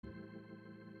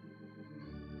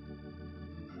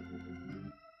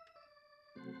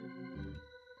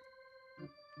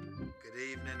Good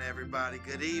evening, everybody.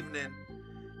 Good evening.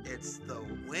 It's the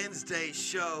Wednesday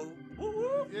show.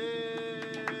 Woo-woo.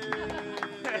 Yay!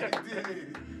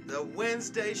 The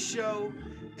Wednesday show.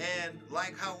 And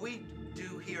like how we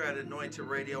do here at Anointed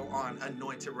Radio on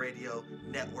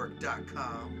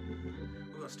anointedradionetwork.com,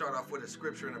 we're going to start off with a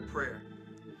scripture and a prayer.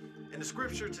 And the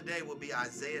scripture today will be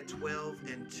Isaiah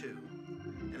 12:2.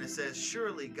 And it says,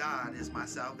 "Surely God is my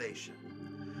salvation.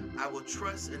 I will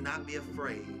trust and not be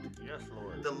afraid. Yes,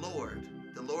 Lord. The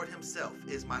Lord himself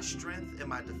is my strength and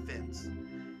my defense.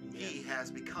 He has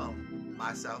become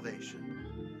my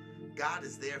salvation." God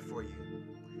is there for you.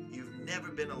 You've never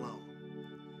been alone.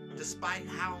 Despite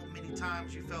how many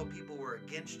times you felt people were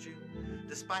against you,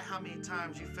 despite how many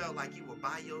times you felt like you were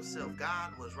by yourself,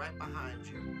 God was right behind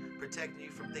you, protecting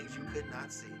you from things you could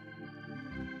not see.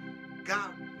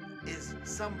 God is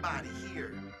somebody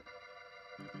here.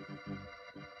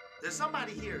 There's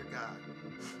somebody here, God,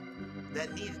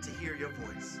 that needed to hear your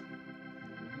voice.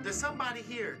 There's somebody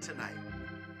here tonight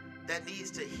that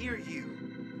needs to hear you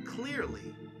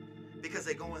clearly because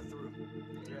they're going through.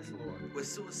 Yes, Lord. With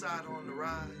suicide on the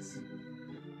rise,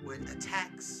 with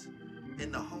attacks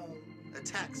in the home,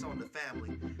 attacks on the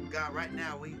family. God, right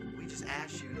now, we just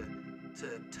ask you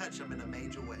to touch them in a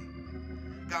major way.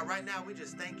 God, right now, we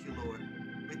just thank you, Lord.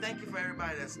 We thank you for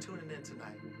everybody that's tuning in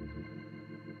tonight.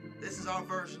 This is our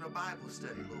version of Bible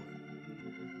study, Lord.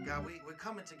 God, we're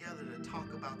coming together to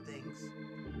talk about things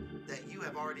that you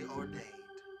have already ordained.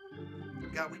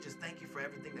 God, we just thank you for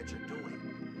everything that you're doing.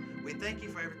 We thank you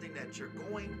for everything that you're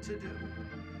going to do.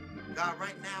 God,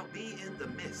 right now, be in the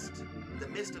midst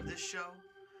of this show,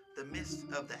 the midst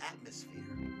of the atmosphere.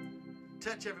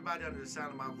 Touch everybody under the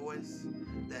sound of my voice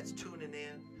that's tuning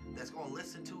in, that's going to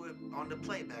listen to it on the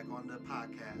playback, on the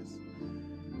podcast.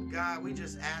 God, we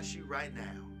just ask you right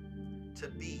now to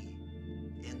be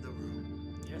in the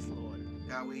room. Yes, Lord.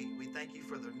 God, we thank you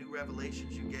for the new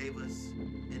revelations you gave us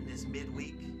in this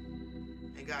midweek.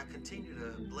 And God, continue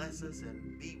to bless us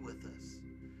and be with us.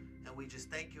 And we just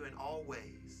thank you in all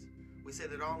ways. We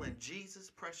said it all in Jesus'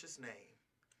 precious name.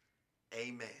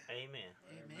 Amen. Amen.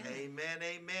 Amen,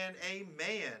 amen,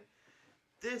 amen.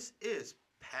 This is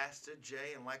Pastor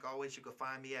Jay, and like always, you can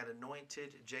find me at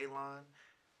Anointed Jaylon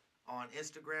on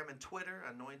Instagram and Twitter,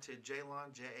 Anointed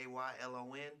Jaylon,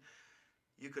 Jaylon.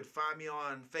 You could find me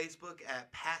on Facebook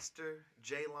at Pastor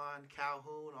Jaylon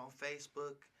Calhoun on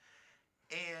Facebook.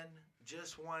 And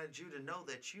just wanted you to know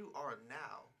that you are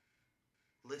now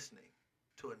listening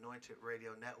to Anointed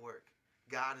Radio Network.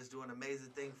 God is doing an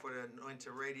amazing thing for the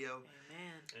Anointed Radio.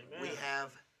 Amen. Amen. We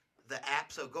have the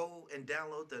app, so go and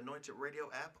download the Anointed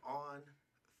Radio app on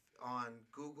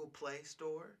Google Play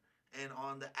Store and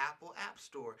on the Apple App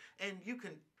Store. And you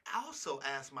can also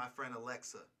ask my friend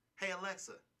Alexa, "Hey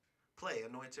Alexa, play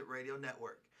Anointed Radio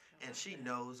Network." And she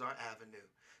knows our avenue.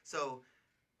 So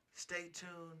stay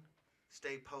tuned,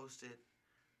 stay posted.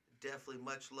 Definitely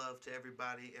much love to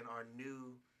everybody in our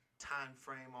new time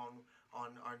frame on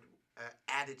our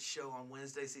added show on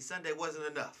Wednesday. See, Sunday wasn't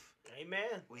enough.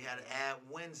 Amen. We had to add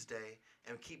Wednesday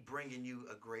and keep bringing you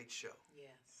a great show.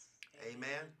 Yes.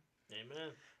 Amen.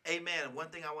 Amen. Amen. One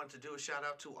thing I want to do is shout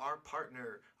out to our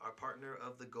partner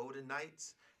of the Golden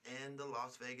Knights and the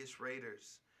Las Vegas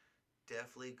Raiders.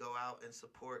 Definitely go out and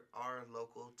support our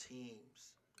local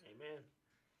teams. Amen.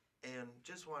 And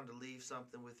just wanted to leave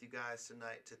something with you guys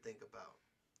tonight to think about.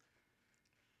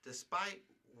 Despite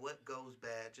what goes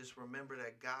bad, just remember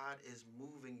that God is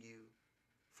moving you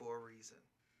for a reason.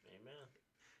 Amen.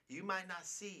 You might not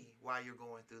see why you're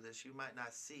going through this. You might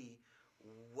not see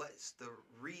what's the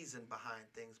reason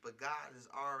behind things, but God has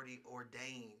already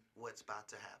ordained what's about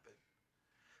to happen.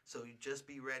 So you just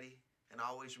be ready, and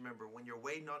always remember, when you're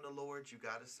waiting on the Lord, you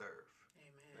got to serve.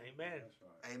 Amen. Amen. That's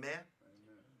right. Amen?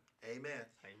 Amen. Amen.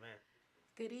 Amen.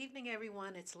 Good evening,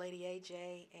 everyone. It's Lady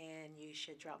AJ, and you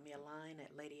should drop me a line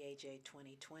at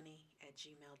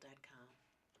ladyaj2020@gmail.com.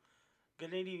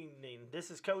 Good evening. This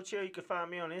is Coach here. You can find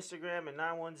me on Instagram at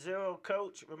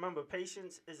 910Coach. Remember,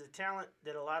 patience is a talent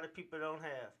that a lot of people don't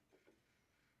have.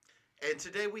 And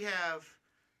today we have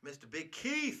Mr. Big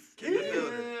Keith in the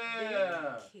building.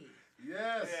 Yeah. Keith.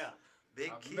 Yes. Yeah.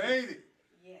 Big I Keith. made it.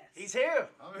 Yes. He's here.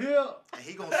 I'm here. And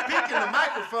he gonna speak in the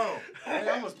microphone. Hey,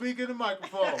 I'm gonna speak in the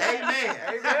microphone. Amen.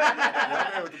 Yeah,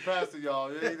 I'm here with the pastor, y'all.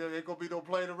 There ain't gonna be no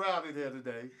playing around in here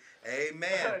today.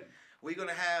 Amen. We're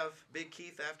gonna have Big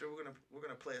Keith after. We're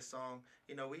gonna play a song.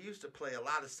 You know, we used to play a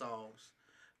lot of songs,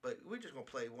 but we're just gonna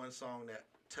play one song that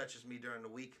touches me during the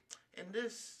week. And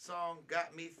this song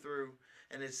got me through,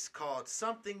 and it's called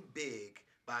 "Something Big"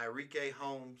 by Enrique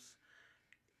Holmes.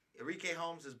 Enrique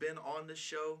Holmes has been on the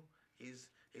show. He's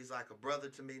like a brother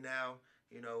to me now.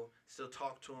 Still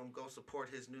talk to him. Go support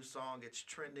his new song. It's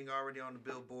trending already on the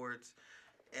billboards,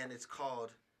 and it's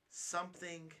called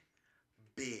Something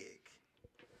Big.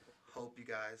 Hope you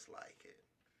guys like it.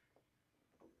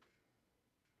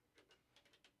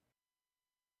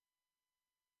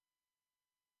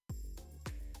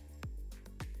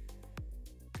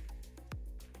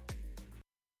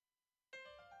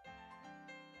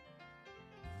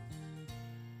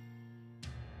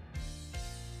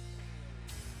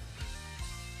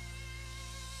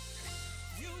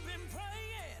 You've been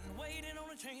praying, waiting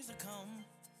on a change to come.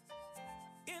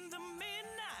 In the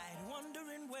midnight,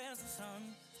 wondering where's the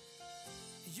sun.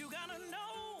 You gotta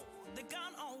know that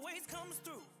God always comes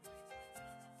through.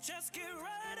 Just get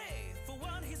ready for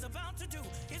what he's about to do.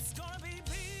 It's gonna be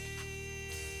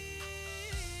big,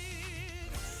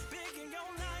 big in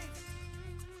your life.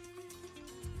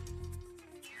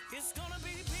 It's gonna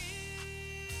be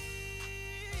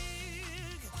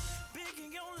big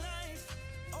in your life.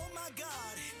 Oh my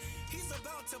God, he's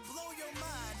about to blow your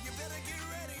mind. You better get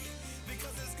ready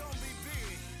because it's gonna be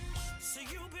big. So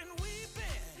you've been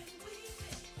weeping.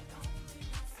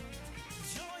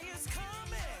 Joy is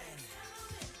coming.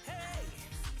 Hey,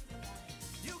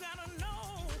 you gotta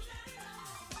know.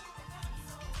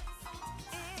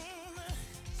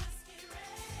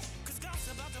 Cause God's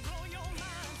about to blow your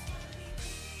mind.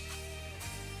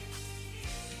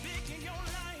 Big in your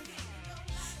life.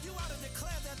 You ought to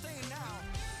declare that thing now.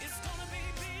 It's gonna be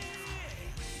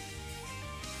big.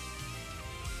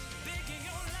 Big in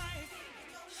your life.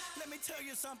 Let me tell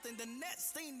you something. The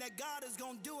next thing that God is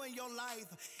gonna do in your life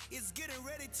is getting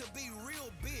ready to be real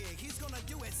big. He's gonna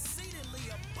do exceedingly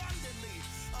abundantly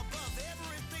above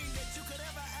everything that you could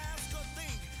ever ask or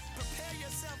think. Prepare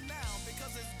yourself now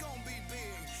because it's gonna be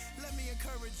big. Let me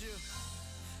encourage you.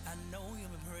 I know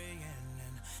you've been praying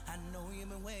and I know you've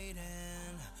been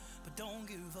waiting, but don't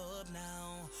give up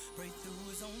now.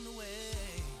 Breakthrough is on the way.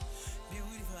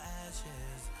 Beauty for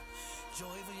ashes,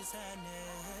 joy for your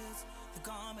sadness, the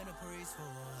garment of praise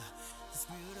for the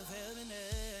spirit of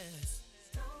heaviness.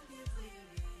 Don't get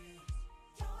weary,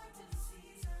 joy to the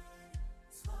season,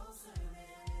 it's closer than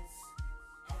it's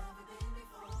ever been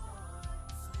before.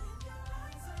 So lift your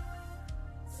eyes up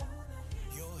to the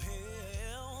hills. Your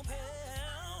help.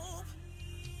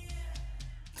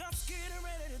 God's getting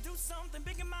ready to do something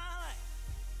big in my life.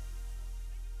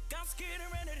 God's getting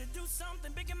ready to do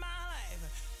something big in my life.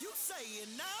 You say it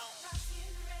now. God's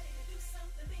getting ready to do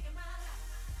something big in my life.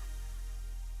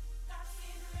 God's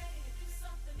getting ready to do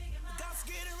something big in my life. God's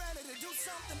getting ready to do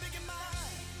something big in my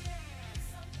life.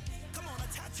 Come on,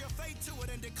 attach your faith to it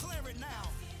and declare it now.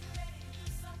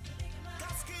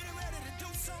 God's getting ready to do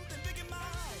something big in my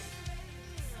life.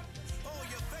 Oh,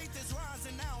 your faith is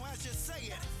rising now as you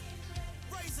say it.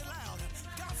 Raise it loud.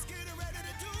 God's getting ready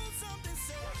to do something,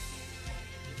 say.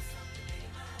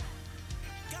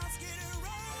 God's getting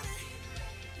ready.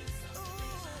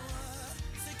 Ooh,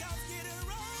 say God's getting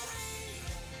ready.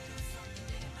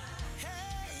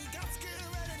 Hey, God's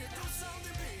getting ready to do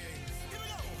something big. Here we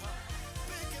go.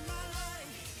 Big in my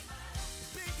life.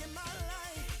 Big in my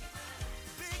life.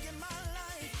 Big in my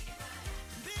life.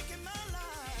 Big in my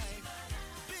life.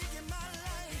 Big in my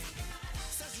life.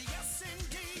 Says yes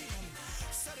indeed.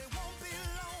 Said it won't be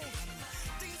long.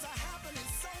 Things are happening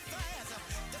so fast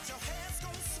that your head's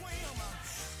gonna swim.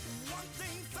 One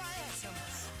thing fast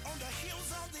on the heels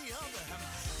of the other.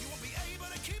 You won't be able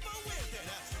to keep up with it.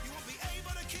 You won't be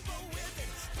able to keep up with it.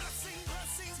 Blessings,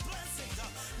 blessings, blessings.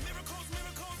 Miracles,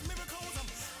 miracles, miracles.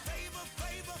 Favor,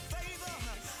 favor, favor.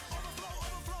 Overflow,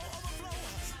 overflow, overflow.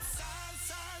 Signs,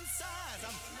 signs, signs.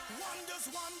 Wonders,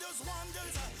 wonders,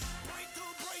 wonders.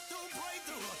 Breakthrough, breakthrough,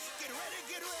 breakthrough. Get ready,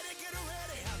 get ready, get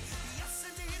ready. Yes,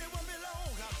 indeed, it won't be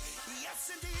long.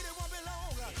 Yes, indeed, it won't be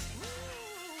long.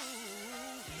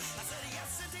 I said,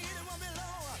 yes, indeed, it won't be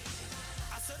long.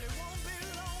 I said, it won't be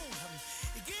long.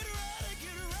 Get ready,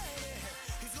 get ready.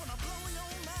 He's gonna blow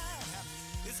your mind.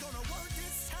 He's gonna work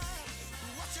this time.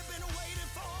 What you've been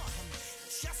waiting for,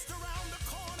 just around the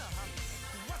corner.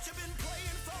 What you've been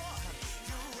praying for,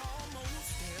 you're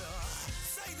almost there.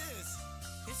 Say this.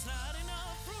 It's not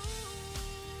enough room.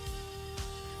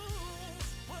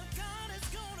 What God is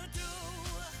gonna do.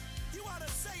 You ought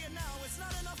to say it now. It's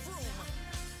not enough room.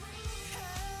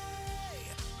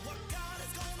 Hey, what God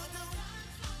is gonna do.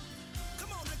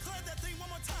 Come on, declare that thing one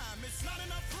more time. It's not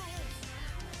enough room.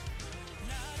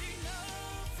 Not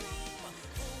enough room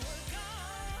for what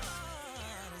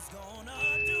God is gonna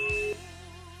do.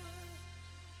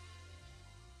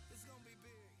 It's gonna be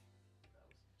big.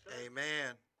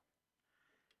 Amen.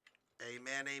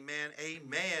 Amen, amen,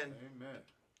 amen. Amen.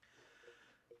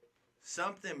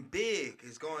 Something big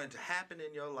is going to happen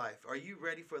in your life. Are you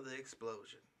ready for the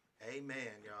explosion? Amen,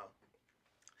 y'all.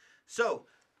 So,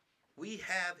 we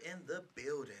have in the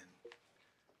building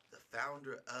the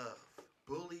founder of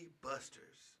Bully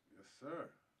Busters, Yes, sir.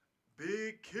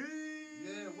 Big Key.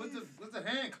 Yeah, what's the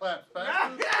hand claps,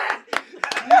 Pastor? You gotta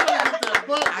get that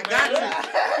button, I got man.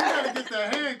 You gotta get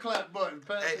that hand clap button,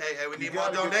 Pastor. Hey, we You need more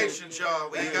gotta get donations, y'all.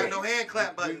 We ain't got no hand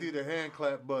clap We button. need a hand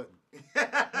clap button.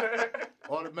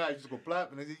 Automatic, just go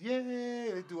flap and they say,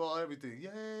 yay! They do everything,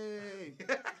 yay!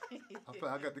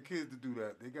 I got the kids to do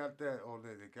that. They got that on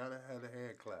there. They gotta have a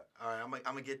hand clap. All right, I'm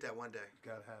gonna get that one day.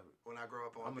 You gotta have it. When I grow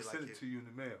up, I I'm want to gonna be send like it to you. you in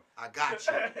the mail. I got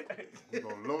you. You're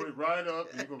gonna load it right up.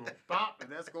 You're gonna pop,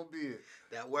 and that's gonna be it.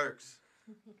 That works.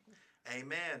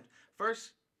 Amen.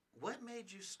 First, what made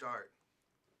you start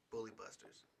Bully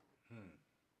Busters?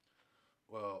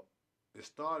 Well, it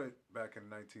started back in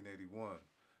 1981,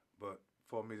 but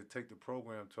for me to take the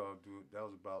program to that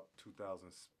was about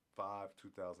 2005,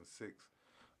 2006.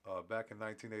 Back in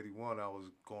 1981, I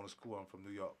was going to school. I'm from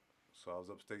New York, so I was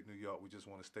upstate New York. We just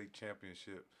won a state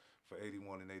championship for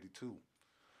 81 and 82.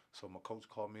 So my coach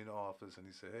called me in the office and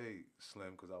he said, "Hey,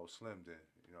 Slim," because I was slim then.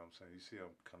 You know what I'm saying? You see,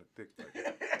 I'm kind of thick like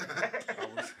that.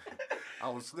 I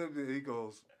was slim then. He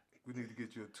goes, "We need to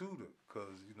get you a tutor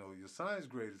because your science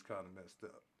grade is kind of messed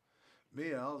up."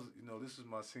 Me, I was, this is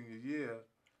my senior year.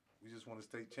 We just won a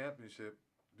state championship.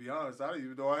 To be honest, I didn't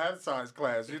even know I had a science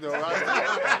class. I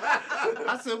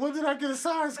said, "When did I get a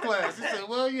science class?" He said,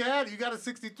 "Well, you had it. You got a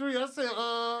 63." I said,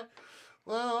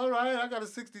 well, all right, I got a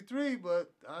 63,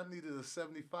 but I needed a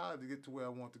 75 to get to where I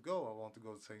want to go. I want to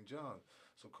go to St. John's.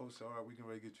 So coach said, "All right, we can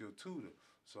ready to get you a tutor."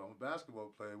 So I'm a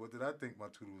basketball player. What did I think my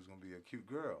tutor was going to be? A cute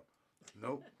girl.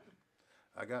 Nope.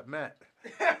 I got Matt.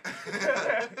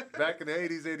 Back in the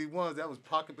 80s, 81s, that was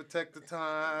pocket protector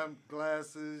time,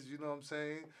 glasses, you know what I'm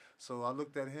saying? So I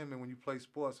looked at him, and when you play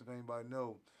sports, if anybody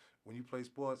know, when you play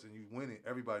sports and you win it,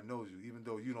 everybody knows you. Even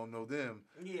though you don't know them,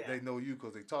 they know you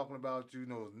because they talking about you,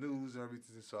 know the news and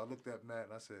everything. So I looked at Matt,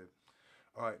 and I said,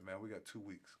 "All right, man, we got 2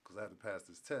 weeks because I had to pass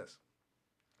this test."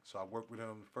 So I worked with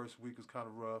him. The first week was kind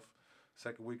of rough.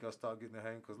 Second week, I started getting the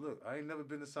hang because, look, I ain't never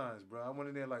been to science, bro. I went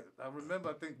in there I remember,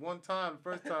 I think one time, the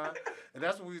first time, and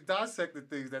that's when we was dissecting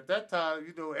things. At that time,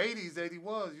 80s,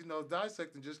 81s,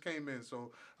 dissecting just came in.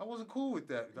 So I wasn't cool with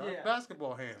that. I had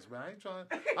basketball hands, man.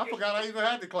 I forgot I even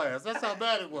had the class. That's how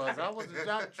bad it was. I wasn't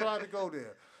not trying to go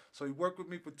there. So he worked with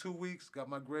me for 2 weeks, got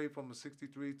my grade from a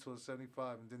 63 to a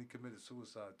 75, and then he committed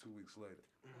suicide 2 weeks later.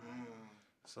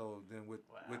 So then with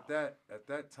that, at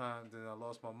that time, then I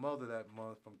lost my mother that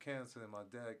month from cancer, and my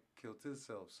dad killed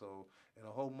himself. So in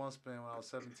a whole month span, when I was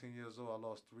 17 years old, I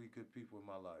lost 3 good people in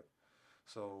my life.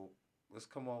 So let's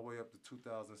come all the way up to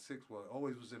 2006. Well, it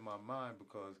always was in my mind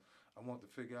because I wanted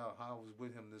to figure out how I was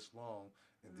with him this long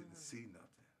and didn't see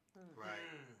nothing. Right.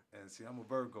 And see, I'm a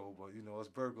Virgo, but us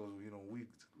Virgos, we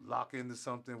lock into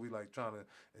something. We like trying to,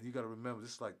 and you got to remember,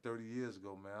 this is like 30 years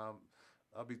ago, man.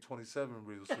 I'll be 27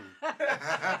 real soon.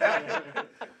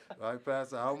 Right,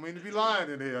 Pastor? I don't mean to be lying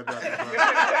in here or nothing.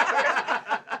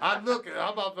 I'm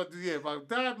about to if I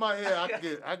dyed my hair,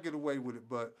 I get away with it.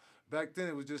 But back then,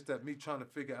 it was just that me trying to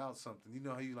figure out something. You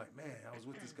know how you like, man, I was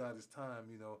with this guy this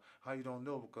time, how you don't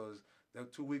know because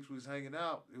that 2 weeks we was hanging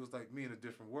out, it was like me in a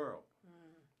different world.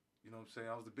 You know what I'm saying?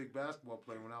 I was the big basketball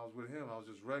player. When I was with him, I was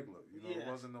just regular. It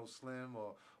wasn't no slim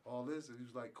or all this. And he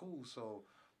was like, cool. So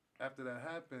after that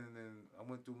happened, and I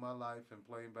went through my life and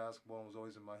playing basketball was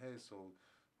always in my head. So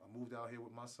I moved out here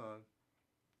with my son.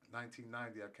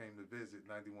 1990, I came to visit.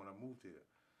 91, I moved here.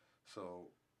 So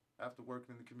after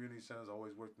working in the community centers, I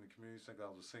always worked in the community center.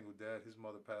 I was a single dad. His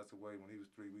mother passed away when he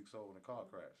was 3 weeks old in a car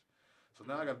crash. So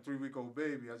now I got a 3-week-old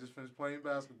baby. I just finished playing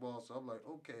basketball. So I'm like,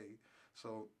 okay.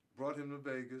 So brought him to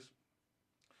Vegas.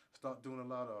 Start doing a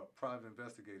lot of private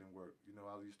investigating work.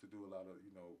 I used to do a lot of,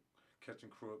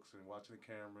 catching crooks and watching the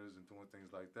cameras and doing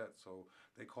things like that. So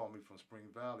they called me from Spring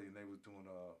Valley, and they was doing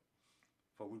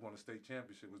we won a state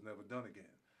championship. It was never done again.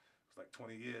 It was like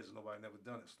 20 years and nobody never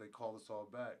done it. So they called us all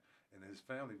back, and his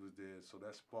family was there. So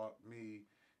that sparked me.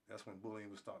 That's when bullying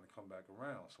was starting to come back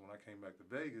around. So when I came back to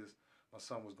Vegas, my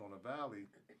son was going to Valley,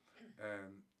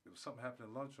 and there was something happening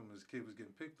in the lunchroom. His kid was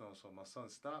getting picked on, so my son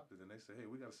stopped it, and they said, "Hey,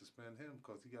 we got to suspend him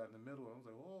because he got in the middle." I was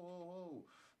like, "Whoa.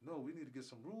 No, we need to get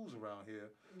some rules around here."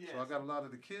 Yes. So I got a lot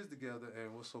of the kids together,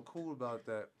 and what's so cool about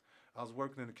that, I was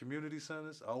working in the community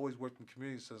centers. I always worked in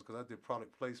community centers because I did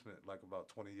product placement like about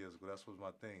 20 years ago. That was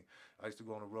my thing. I used to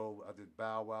go on the road. I did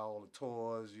Bow Wow, all the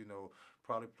tours,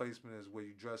 product placement is where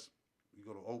you dress You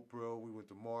go to Oprah, we went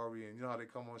to Maury, and you know how they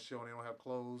come on show and they don't have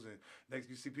clothes, and next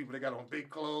you see people, they got on big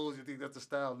clothes, you think that's the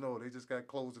style. No, they just got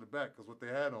clothes in the back, because what they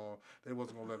had on, they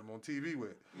wasn't going to let them on TV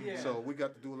with. Yeah. So we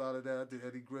got to do a lot of that. I did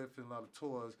Eddie Griffin, a lot of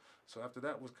tours. So after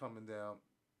that was coming down,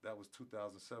 that was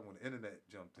 2007 when the internet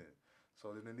jumped in.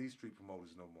 So then these street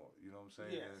promoters no more. You know what I'm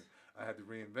saying? Yes. And I had to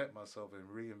reinvent myself, and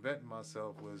reinventing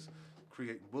myself was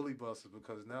creating Bully Busters,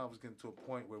 because now I was getting to a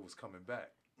point where it was coming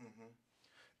back. Mm-hmm.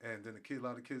 And then a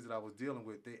lot of kids that I was dealing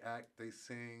with, they act, they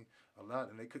sing a lot,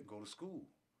 and they couldn't go to school.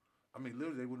 I mean,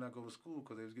 literally, they would not go to school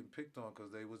because they was getting picked on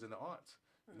because they was in the arts.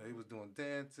 You know, they was doing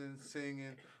dancing,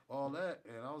 singing, all that.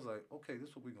 And I was like, okay, this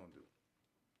is what we're going to do.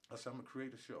 I said, I'm going to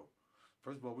create a show.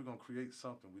 First of all, we're going to create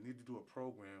something. We need to do a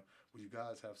program where you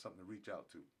guys have something to reach out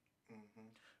to. Mm-hmm.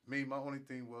 Me, my only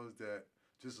thing was that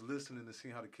just listening to see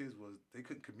how the kids was, they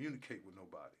couldn't communicate with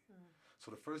nobody.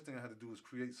 So the first thing I had to do was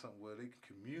create something where they could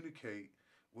communicate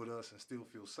with us and still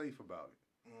feel safe about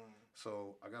it. Mm.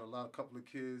 So I got a couple of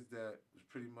kids that was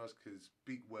pretty much could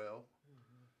speak well,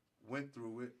 went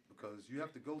through it, because you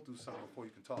have to go through something before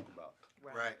you can talk about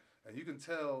it. Right. And you can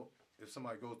tell if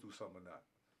somebody goes through something or not.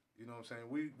 You know what I'm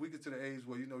saying? We get to the age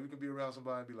where, you know, you can be around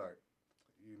somebody and be like,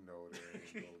 you know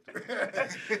they ain't go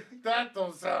through that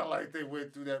don't sound like they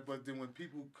went through that. But then when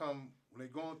people come, when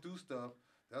they going through stuff,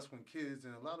 that's when kids,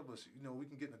 and a lot of us, you know, we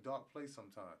can get in a dark place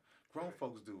sometimes. Grown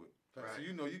folks do it. So, Right.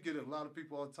 you know, you get a lot of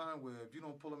people all the time where if you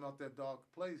don't pull them out that dark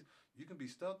place, you can be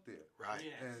stuck there. Right.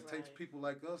 Yes. And it takes Right. people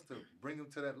like us to bring them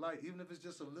to that light. Even if it's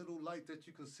just a little light that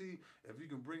you can see, if you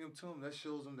can bring them to them, that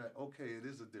shows them that, okay, it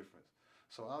is a difference.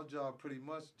 So our job pretty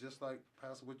much, just like,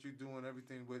 Pastor, what you're doing,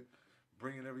 everything with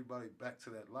bringing everybody back to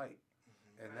that light.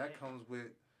 And Right. that comes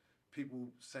with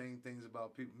people saying things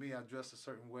about people. Me, I dress a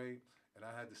certain way, and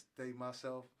I had to stay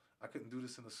myself. I couldn't do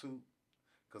this in a suit.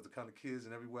 Because the kind of kids,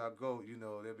 and everywhere I go, you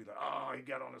know, they'll be like, oh, he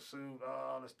got on a suit.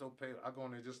 Oh, let's still pay. I go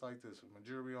in there just like this with my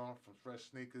jewelry on, from fresh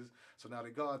sneakers. So now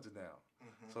the guards are down.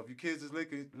 Mm-hmm. So if you kids is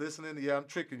listening, yeah, I'm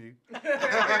tricking you.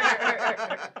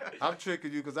 I'm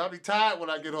tricking you because I'll be tired when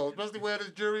I get home, especially wearing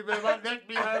this jewelry, man. My neck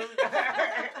be hurting.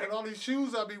 And all these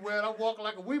shoes I be wearing, I walk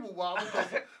like a weeble wobble.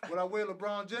 Because when I wear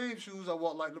LeBron James shoes, I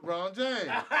walk like LeBron James.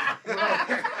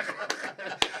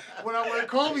 When I wear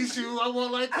Kobe shoes, I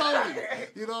walk like Kobe.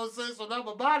 You know what I'm saying? So now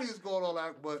my body is going all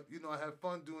out, but, you know, I have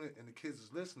fun doing it, and the kids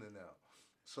is listening now.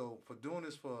 So for doing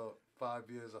this for 5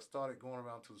 years, I started going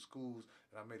around to the schools,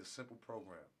 and I made a simple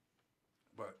program.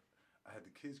 But I had the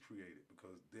kids create it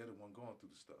because they're the one going through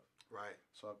the stuff. Right.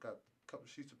 So I've got a couple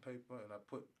sheets of paper, and I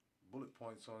put bullet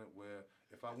points on it where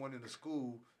if I went into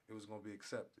school, it was going to be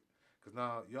accepted. Because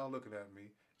now y'all looking at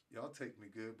me, y'all take me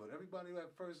good, but everybody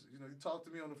at first, you know, you talk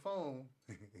to me on the phone,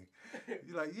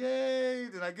 you're like, yay,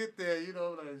 then I get there, you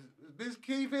know, like, is Big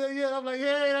Keith here yet? I'm like,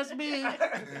 yay, that's me.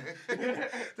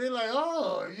 They're like,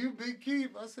 oh, you Big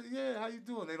Keith? I said, yeah, how you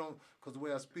doing? They don't, because the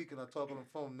way I speak and I talk on the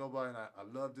phone, nobody, and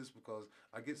I love this because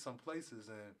I get some places,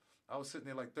 and I was sitting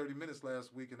there like 30 minutes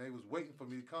last week, and they was waiting for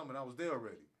me to come, and I was there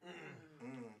already.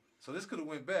 Mm. So this could have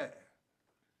went bad.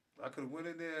 I could have went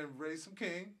in there and raised some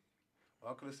king.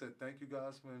 I could have said, thank you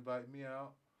guys for inviting me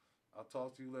out. I'll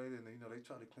talk to you later. And, you know, they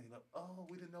try to clean up. Oh,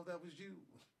 we didn't know that was you.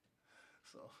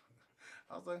 So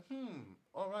I was like,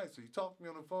 all right. So you talked to me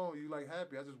on the phone. You like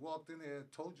happy. I just walked in there,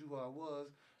 told you who I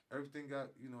was. Everything got,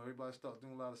 you know, everybody started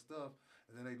doing a lot of stuff.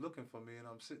 And then they looking for me and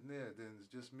I'm sitting there. Then it's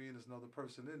just me and there's another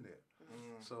person in there.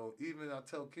 Mm. So even I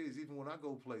tell kids, even when I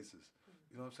go places,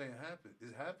 you know what I'm saying,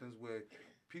 it happens where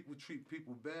people treat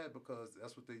people bad because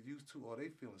that's what they're used to or they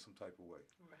feeling some type of way.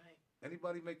 Right.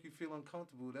 Anybody make you feel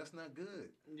uncomfortable, that's not good.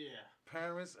 Yeah.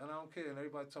 Parents, and I don't care, and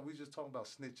everybody we just talking about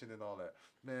snitching and all that.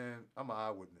 Man, I'm an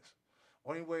eyewitness.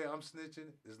 Only way I'm snitching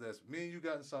is that me and you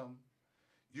got in something,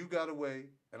 you got away,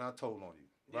 and I told on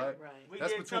you, right? Right. We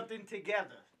That's did between- something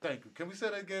together. Thank you. Can we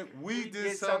say that again? We We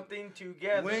did something. something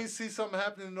together. We ain't see something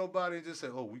happening to nobody and just say,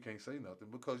 oh, we can't say nothing.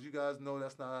 Because you guys know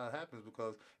that's not how it happens.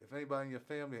 Because if anybody in your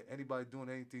family or anybody doing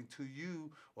anything to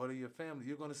you or to your family,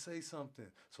 you're going to say something.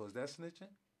 So is that snitching?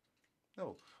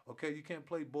 No. Okay, you can't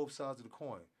play both sides of the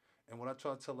coin. And what I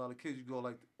try to tell a lot of kids, you go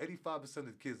like 85% of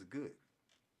the kids are good.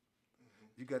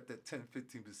 You got that 10,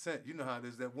 15%. You know how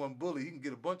there's that one bully, he can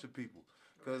get a bunch of people.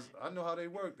 Because I know how they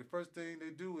work. The first thing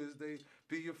they do is they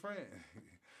be your friend.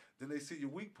 Then they see your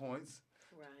weak points.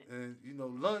 Right. And, you know,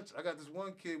 lunch, I got this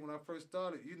one kid when I first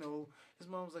started, you know, his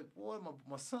mom was like, boy,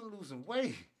 my son losing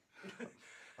weight.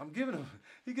 I'm giving him,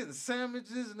 he getting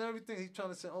sandwiches and everything. He's trying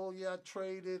to say, oh, yeah, I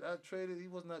traded. He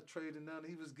was not trading none.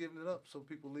 He was giving it up so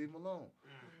people leave him alone.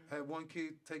 Had one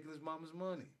kid taking his mama's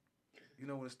money. You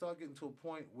know, when it start getting to a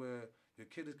point where your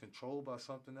kid is controlled by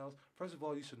something else, first of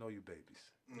all, you should know your babies.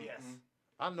 Yes.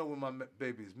 I know when my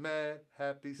baby is mad,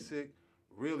 happy, sick.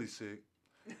 really sick,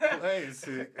 playing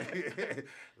sick,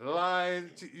 lying.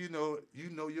 You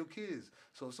know your kids.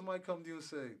 So if somebody come to you and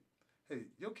say, "Hey,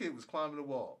 your kid was climbing the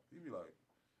wall," you be like,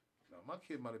 "Now my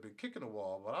kid might have been kicking the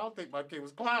wall, but I don't think my kid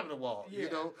was climbing the wall."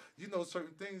 Yeah. You know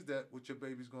certain things that what your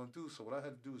baby's gonna do. So what I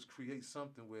had to do is create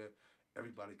something where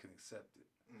everybody can accept it.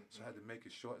 So I had to make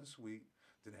it short and sweet.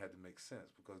 Then it had to make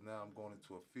sense because now I'm going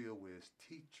into a field where it's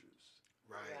teachers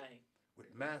Right.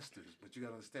 with masters, but you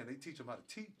gotta understand they teach them how to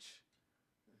teach.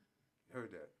 You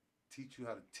heard that? Teach you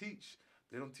how to teach.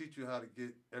 They don't teach you how to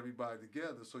get everybody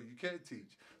together so you can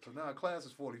teach. So now a class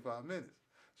is 45 minutes.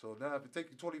 So now if it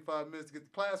takes you 25 minutes to get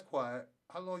the class quiet,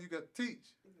 how long you got to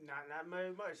teach? Not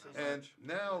very much. And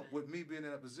now with me being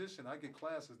in that position, I get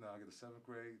classes now. I get a 7th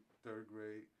grade, 3rd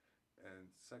grade, and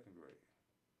 2nd grade.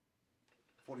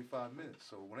 45 minutes.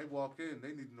 So when they walk in,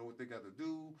 they need to know what they got to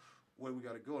do, where we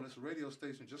got to go. And it's a radio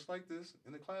station just like this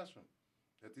in the classroom.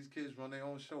 That these kids run their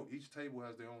own show. Each table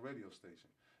has their own radio station.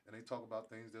 And they talk about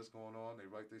things that's going on. They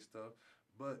write their stuff.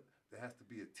 But there has to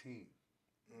be a team.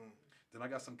 Then I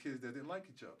got some kids that didn't like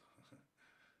each other.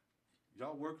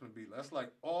 Y'all working to be. That's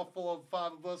like all 4 or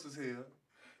 5 of us is here.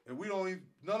 And we don't even,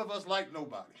 none of us like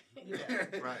nobody.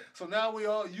 Right. So now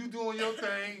you doing your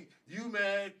thing, you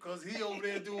mad because he over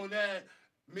there doing that.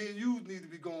 Me and you need to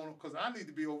be going, because I need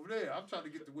to be over there. I'm trying to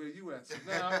get to where you at. So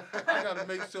now I got to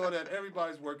make sure that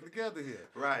everybody's working together here.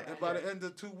 Right. And by the end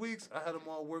of 2 weeks, I had them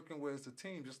all working where it's a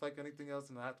team, just like anything else.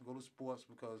 And I have to go to sports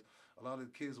because a lot of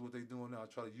the kids, what they doing now, I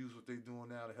try to use what they doing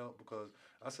now to help because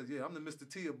I said, yeah, I'm the Mr.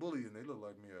 T of bullying. They look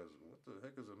like me as, what the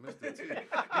heck is a Mr. T? They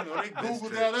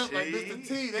Googled that up like Mr.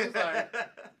 T. They was like,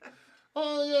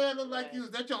 oh, yeah, I look like you.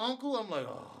 Is that your uncle? I'm like,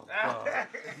 oh, God.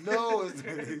 No,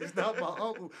 it's not my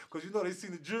uncle. Because, they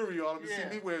seen the jury on him. They see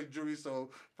me wearing jewelry. So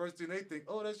first thing they think,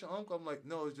 oh, that's your uncle. I'm like,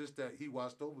 no, it's just that he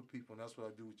watched over people, and that's what I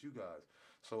do with you guys.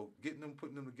 So getting them,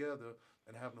 putting them together,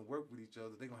 and having them work with each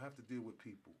other, they're going to have to deal with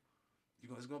people.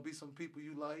 There's going to be some people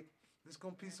you like. There's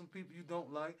going to be some people you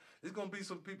don't like. There's going to be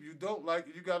some people you don't like,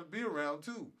 and you got to be around,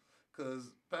 too.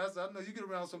 Because, Pastor, I know you get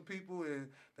around some people, and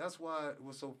that's why it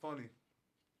was so funny.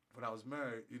 When I was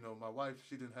married, my wife,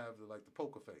 she didn't have the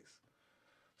poker face.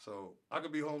 So I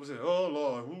could be home and say, oh,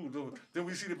 Lord, who? Then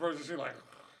we see the person, she like,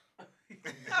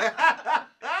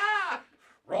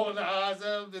 rolling the eyes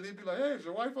at him. Then he'd be like, hey, is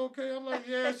your wife okay? I'm like,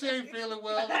 yeah, she ain't feeling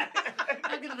well.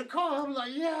 I get in the car, I'm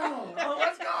like, yo. Oh,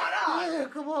 what's going on? Yeah,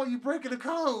 come on, you breaking the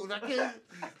code. I can't,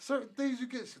 certain things you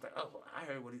get. She's like, oh, I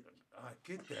heard what I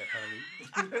get that,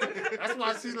 honey. That's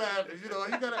why she laughing. You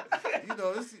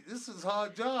gotta, this is a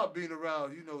hard job being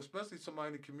around, especially somebody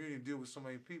in the community and deal with so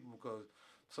many people because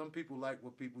some people like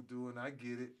what people do, and I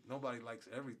get it. Nobody likes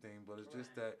everything, but it's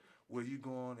just that where you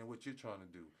going and what you're trying to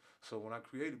do. So when I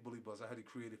created Bully Buzz, I had to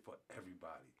create it for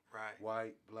everybody. Right.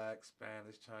 White, black,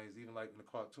 Spanish, Chinese, even like in the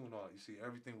cartoon art, you see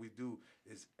everything we do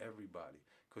is everybody.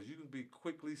 Because you can be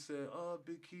quickly said, oh,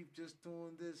 Big Keith just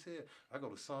doing this here. I go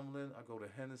to Summerlin, I go to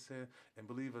Henderson, and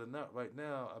believe it or not, right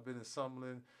now, I've been in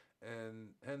Summerlin and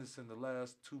Henderson the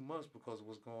last 2 months because of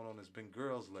what's going on. There's been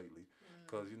girls lately.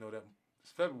 Because, that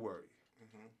it's February.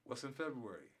 What's in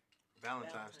February?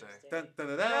 Valentine's Day. Dun,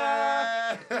 dun,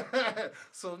 dun, dun.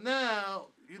 So now,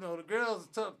 the girls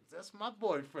are tough. That's my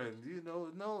boyfriend,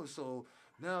 no. So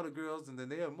now the girls, and then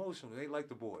they're emotional. They ain't like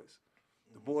the boys.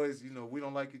 The boys, we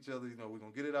don't like each other. We're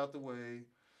going to get it out the way.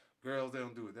 Girls, they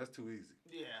don't do it. That's too easy.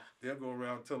 Yeah. They'll go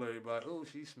around and tell everybody, oh,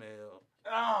 she smell.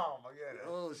 Oh, my goodness.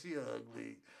 Oh, she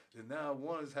ugly. And now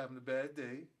one is having a bad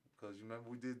day. Because you remember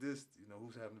we did this,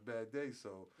 who's having a bad day.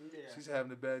 So she's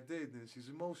having a bad day, then she's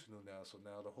emotional now. So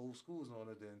now the whole school's on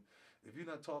her. Then if you're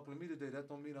not talking to me today, that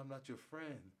don't mean I'm not your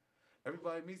friend.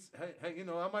 Everybody meets, hey,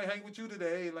 I might hang with you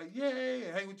today, like, yay,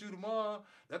 and hang with you tomorrow.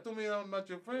 That don't mean I'm not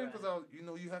your friend because,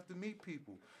 you have to meet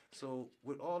people. So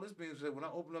with all this being said, when I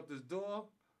open up this door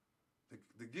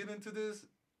to get into this,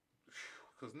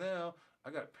 because now I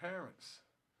got parents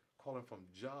calling from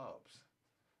jobs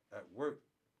at work.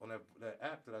 On that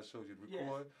app that I showed you to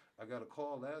record, I got a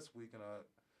call last week and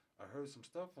I heard some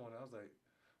stuff on it. I was like,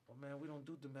 well, man, we don't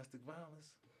do domestic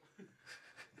violence.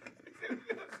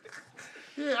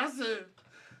 Yeah, I said,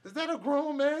 is that a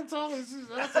grown man talking?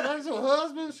 I said, that's your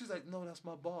husband? She's like, no, that's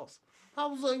my boss. I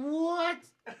was like, what?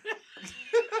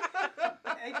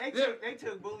 They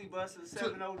took Bully Bus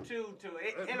 702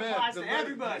 to enterprise to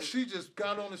everybody. She just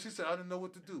got on and she said, I didn't know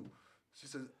what to do. She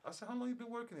said, I said, how long you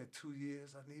been working there? 2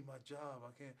 years. I need my job.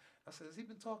 I can't. I said, has he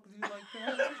been talking to you like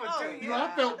that? For 2 years.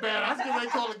 I felt bad. I was getting ready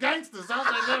to call the gangsters. I was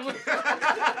like,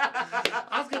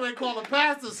 I was getting ready to call the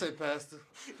pastor. Say, Pastor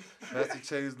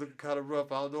Chase looking kind of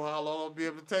rough. I don't know how long I'll be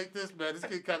able to take this, man. This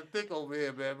kid kind of thick over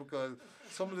here, man, because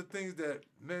some of the things that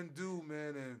men do,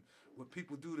 man, and what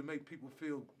people do to make people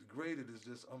feel degraded is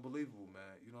just unbelievable,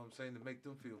 man. You know what I'm saying? To make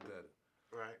them feel better.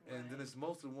 Right. And then it's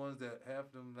most of the ones that half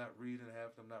them not reading,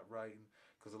 half them not writing.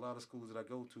 Because a lot of schools that I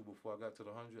go to before I got to the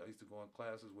 100, I used to go in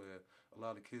classes where a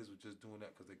lot of kids were just doing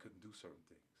that because they couldn't do certain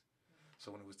things. So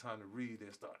when it was time to read,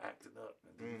 they'd start acting up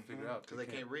and then you figure out Because they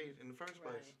can't read in the first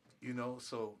place. You know,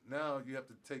 so now you have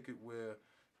to take it where,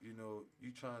 you know,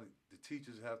 the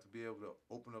teachers have to be able to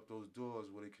open up those doors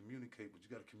where they communicate, but you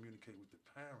got to communicate with the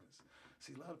parents.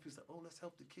 See, a lot of people say, oh, let's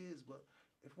help the kids, but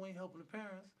if we ain't helping the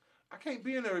parents, I can't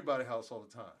be in everybody's house all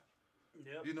the time.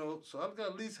 Yep. You know, so I've got to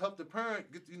at least help the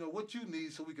parent get, you know, what you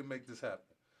need so we can make this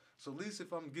happen. So at least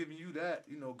if I'm giving you that,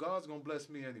 you know, God's going to bless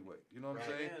me anyway. You know what I'm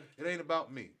Right. saying? Yeah. It ain't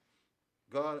about me.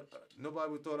 God,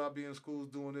 nobody would thought I'd be in schools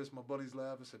doing this. My buddies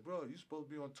laughed and said, bro, you supposed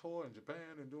to be on tour in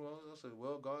Japan and doing all this. I said,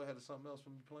 well, God had something else for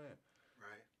me planned.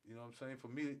 Right. You know what I'm saying? For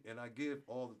me, and I give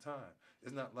all the time.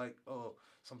 It's not like, oh,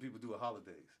 some people do it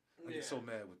holidays. I get so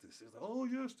mad with this. It's like, oh,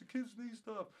 yes, the kids need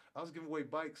stuff. I was giving away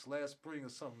bikes last spring or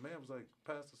something. Man was like,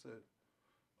 Pastor said,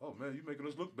 oh, man, you making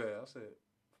us look bad. I said,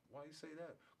 why you say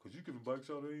that? Because you giving bikes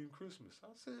out ain't even Christmas.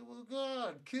 I said, well,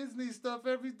 God, kids need stuff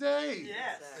every day.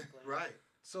 Yes. Exactly. Right.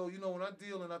 So, you know, when I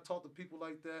deal and I talk to people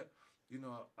like that, you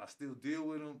know, I still deal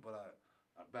with them, but I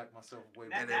back myself away.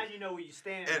 Now you know where you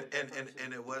stand. And with that and, and person.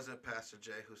 and it wasn't Pastor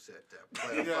Jay who said that.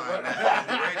 Clarifying Yeah, that on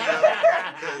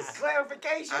the radio, 'cause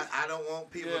Clarification. I don't want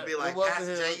people Yeah, to be it like, wasn't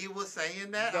Pastor him. Jay, you was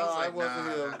saying that? No, I was like, it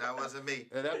wasn't him. that wasn't me.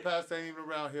 And that pastor ain't even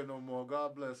around here no more.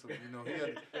 God bless him. You know,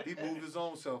 he moved his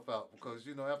own self out because,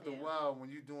 you know, after a while, when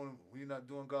you're not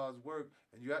doing God's work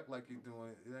and you act like you're doing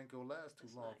it, it ain't gonna last too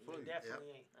long for you. Definitely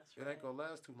ain't. That's It ain't gonna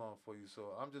last too long for you.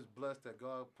 So I'm just blessed that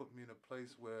God put me in a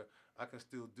place where I can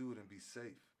still do it and be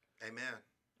safe. Amen.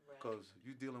 Because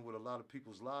you're dealing with a lot of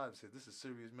people's lives here. This is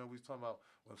serious, man. We was talking about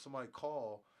when somebody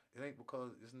call, it ain't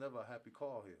because it's never a happy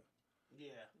call here.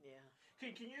 Yeah. Yeah.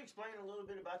 Can you explain a little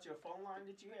bit about your phone line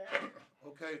that you have?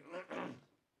 Okay.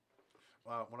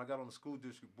 When I got on the school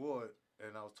district board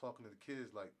and I was talking to the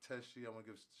kids like Teshi, I want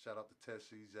to give a shout out to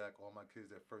Teshi, Zach, all my kids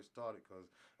that first started because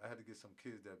I had to get some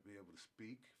kids that be able to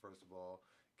speak, first of all,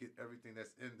 get everything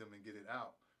that's in them and get it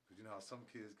out. Because you know how some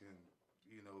kids can,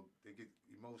 you know, they get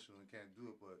emotional and can't do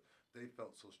it, but they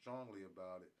felt so strongly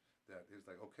about it that it was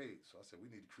like, okay, so I said, we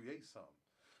need to create something.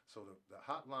 So the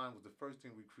hotline was the first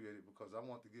thing we created because I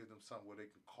wanted to give them something where they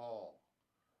could call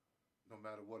no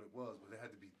matter what it was, but it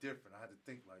had to be different. I had to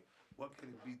think like, what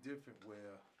can it be different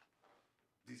where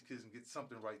these kids can get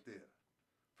something right there?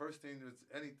 First thing is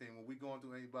anything, when we going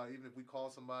through anybody, even if we call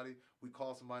somebody,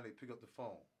 they pick up the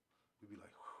phone. We be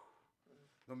like, whew.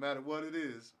 No matter what it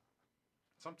is,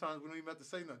 sometimes we don't even have to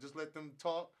say nothing. Just let them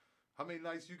talk. How many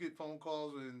nights you get phone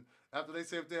calls and after they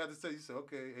say what they have to say, you say,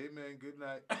 okay, amen, good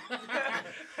night.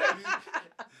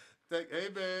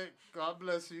 Amen, God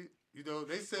bless you. You know,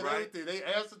 they said Right. everything. They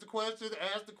answered the question,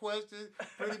 asked the question,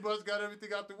 pretty much got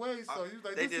everything out the way. So you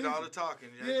like, They this did all easy. the talking.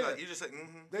 Yeah. You just said,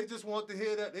 mm-hmm. They just want to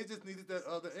hear that. They just needed that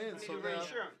other end. Need So the now,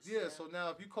 reassurance. yeah. So now,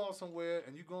 if you call somewhere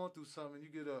and you're going through something, you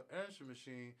get an answering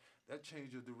machine, that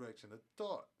changes your direction of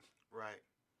thought. Right.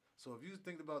 So if you was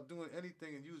thinking about doing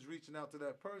anything and you was reaching out to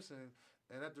that person,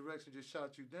 and that direction just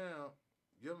shot you down,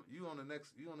 you on the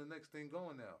next thing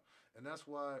going now. And that's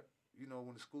why, you know,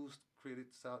 when the schools created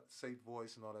Safe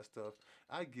Voice and all that stuff,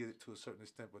 I get it to a certain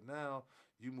extent. But now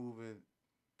you moving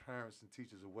parents and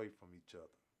teachers away from each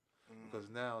other. Because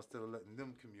now instead of letting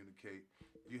them communicate,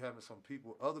 you having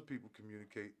other people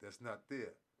communicate that's not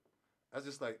there. That's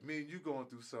just like me and you going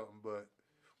through something, but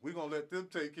we're going to let them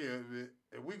take care of it,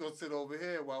 and we're going to sit over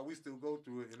here while we still go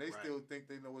through it, and they Right. still think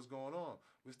they know what's going on,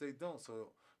 which they don't.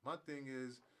 So my thing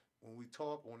is, when we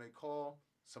talk, when they call,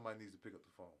 somebody needs to pick up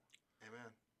the phone. Amen.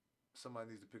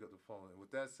 Somebody needs to pick up the phone. And with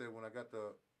that said, when I got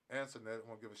the answer net, I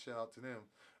want to give a shout out to them.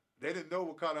 They didn't know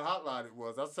what kind of hotline it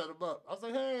was. I set them up. I was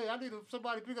like, hey, I need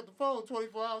somebody to pick up the phone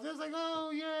 24 hours. They was like,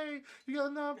 oh, yay, you got a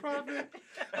nonprofit?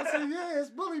 I said, yeah, it's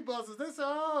Bully Busters. They said,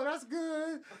 oh, that's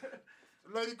good.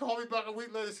 The lady called me back a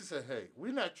week later. She said, hey,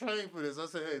 we're not trained for this. I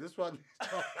said, hey, this is what I need to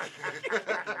talk.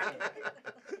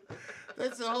 They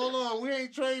said, hold on, we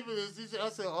ain't trained for this. I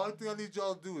said, all thing I need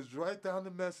y'all to do is write down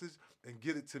the message and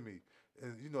get it to me.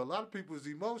 And, you know, a lot of people is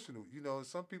emotional. You know, and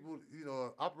some people, you know,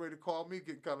 an operator called me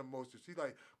getting kind of emotional. She,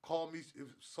 like, called me, it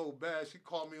was so bad, she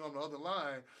called me on the other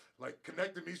line, like,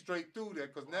 connected me straight through there,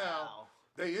 because now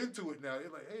they into it now. They're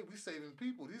like, hey, we saving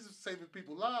people. These are saving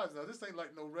people's lives now. This ain't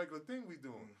like no regular thing we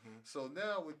doing. So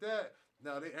now with that,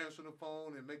 now they answering the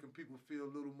phone and making people feel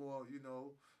a little more, you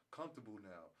know, comfortable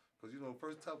now. Because,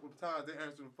 first couple of times they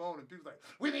answer the phone and people's like,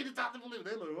 we need to talk to the police.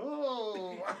 They're like,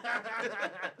 oh.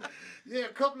 Yeah,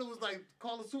 a couple of was like,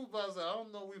 call the supervisor. I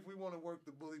don't know if we want to work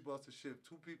the bully buster shift.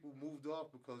 2 people moved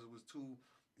off because it was too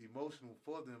emotional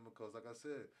for them because, like I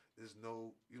said,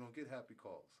 you don't get happy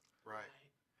calls. Right.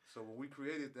 So when we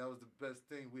created, that was the best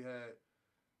thing we had.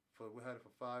 We had it for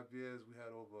 5 years. We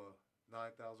had over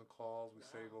 9,000 calls. We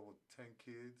saved over 10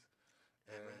 kids,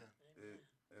 and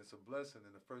it's a blessing.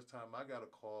 And the first time I got a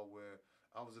call where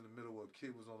I was in the middle where a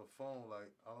kid was on the phone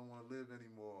like, I don't want to live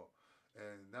anymore,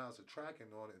 and now it's a tracking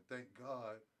on it. And thank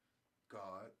God,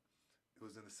 it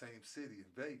was in the same city in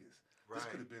Vegas. Right. This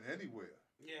could have been anywhere.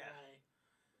 Yeah. Right.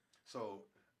 So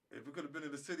if it could have been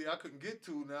in the city I couldn't get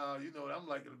to now, I'm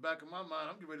like in the back of my mind,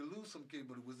 I'm getting ready to lose some kid,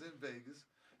 but it was in Vegas.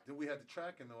 Then we had the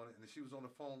tracking on it, and she was on the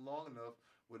phone long enough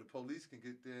where the police can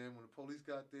get there. And when the police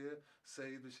got there,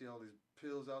 saved her, she had all these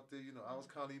pills out there. I was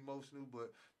kind of emotional,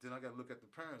 but then I got to look at the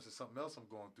parents. There's something else I'm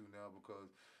going through now because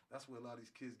that's where a lot of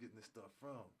these kids getting this stuff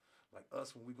from. Like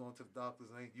us, when we going to the doctors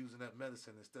and ain't using that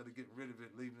medicine, instead of getting rid of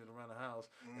it, leaving it around the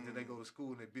house, and then they go to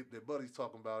school and their buddies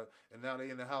talking about it, and now they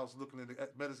in the house looking in the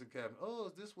medicine cabinet. Oh,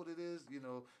 is this what it is?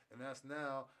 And that's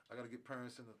now I got to get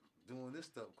parents into doing this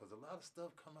stuff because a lot of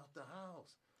stuff come out the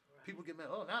house. People get mad.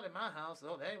 Oh, not in my house.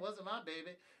 Oh, that wasn't my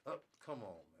baby. Come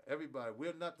on, man. Everybody,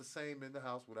 we're not the same in the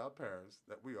house with our parents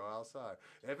that we are outside.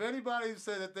 If anybody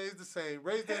said that they's the same,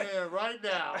 raise their hand right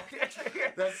now.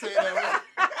 That's saying that.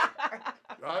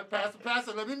 All right,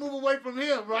 Pastor, let me move away from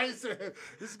him, right?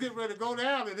 This is getting ready to go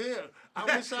down in here. I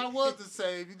wish I was the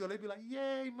same. They'd be like,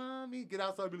 yay, mommy. Get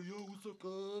outside and be like, yo, what's up,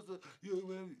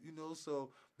 cuz? So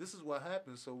this is what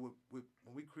happened. So when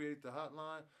we created the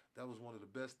hotline, that was one of the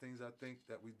best things I think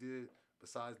that we did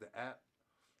besides the app.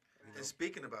 And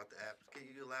speaking about the app, can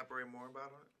you elaborate more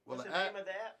about it? What's the app, name of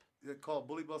the app? It's called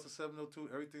Bully Buster 702.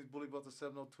 Everything's Bully Buster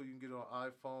 702. You can get it on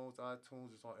iPhones,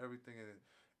 iTunes. It's on everything, and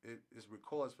it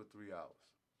records for 3 hours.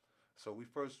 So we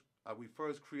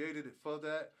first created it for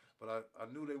that, but I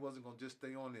knew they wasn't gonna just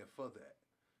stay on there for that.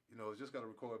 It's just got a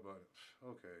record button.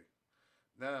 Okay.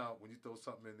 Now when you throw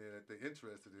something in there that they're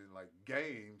interested in, like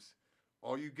games,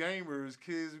 all you gamers,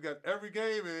 kids, we got every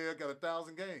game in there. I got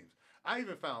 1,000 games. I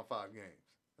even found 5 games,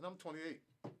 and I'm 28.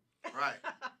 Right.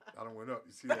 I done went up.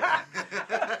 You see that?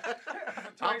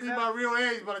 I'll be my real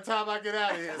age by the time I get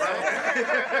out of here.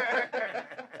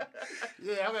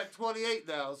 Yeah, I'm at 28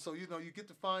 now. So, you get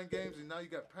to find games, and now you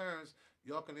got parents.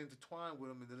 Y'all can intertwine with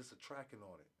them, and then it's a tracking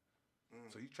on it.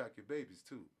 So you track your babies,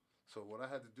 too. So what I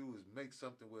had to do is make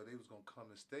something where they was going to come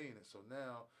and stay in it. So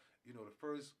now, the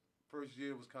first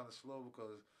year was kind of slow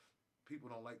because people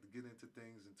don't like to get into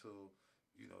things until,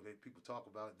 people talk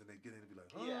about it, then they get in and be like,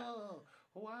 oh,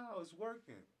 wow, it's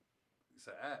working. It's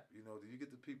an app, Then you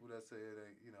get the people that say it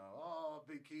ain't, oh,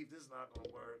 Big Keith, this is not going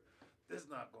to work. This is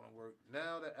not going to work.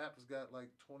 Now the app has got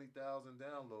like 20,000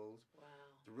 downloads. Wow.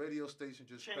 The radio station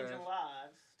just Changing crashed.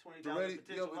 lives. 20,000 But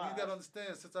potential you lives. got to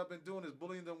understand, since I've been doing this,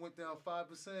 bullying done went down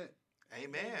 5%.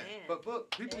 Amen.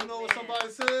 But people know what somebody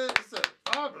said. They said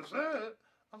 5%.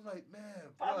 I'm like, man,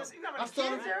 bro. You know how many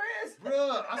kids there is?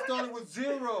 Bruh, I started with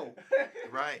 0.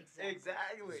 Right.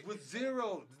 Exactly. With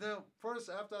 0. Now, first,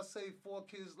 after I saved 4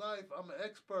 kids' life, I'm an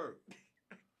expert.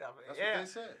 That's what they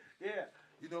said. Yeah.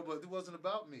 But it wasn't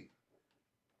about me.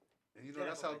 And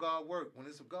that's how God worked. When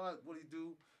it's God, what He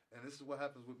do, and this is what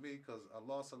happens with me, because I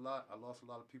lost a lot. I lost a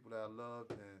lot of people that I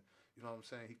loved, and you know what I'm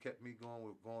saying? He kept me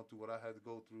going through what I had to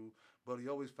go through, but He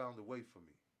always found a way for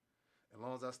me. As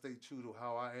long as I stay true to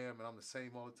how I am, and I'm the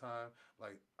same all the time,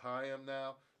 like how I am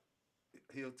now,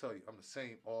 He'll tell you I'm the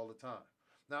same all the time.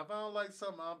 Now, if I don't like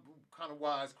something, I'm kind of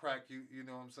wisecrack you, you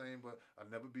know what I'm saying? But I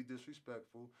never be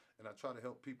disrespectful, and I try to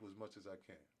help people as much as I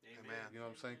can. Amen. You know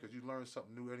what I'm saying? Because you learn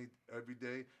something new every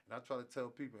day, and I try to tell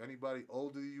people, anybody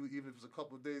older than you, even if it's a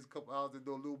couple of days, a couple hours, they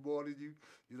know a little more than you,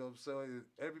 you know what I'm saying?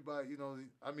 Everybody,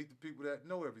 I meet the people that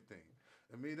know everything.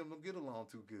 And me and them don't get along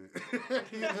too good,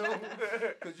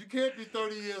 Because you can't be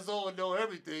 30 years old and know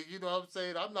everything, you know what I'm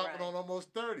saying? I'm knocking on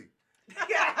almost 30.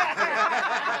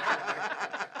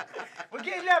 We're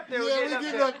getting up there. Yeah, we're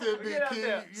getting up there, Big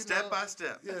Kid. Step by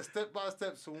step. Yeah, step by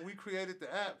step. So when we created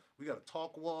the app, we got a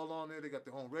talk wall on there. They got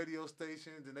their own radio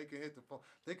stations, and they can hit the phone.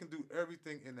 They can do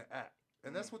everything in the app.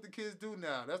 And that's what the kids do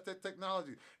now. That's their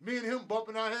technology. Me and him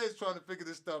bumping our heads trying to figure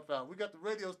this stuff out. We got the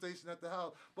radio station at the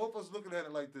house. Both of us looking at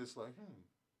it like this, like,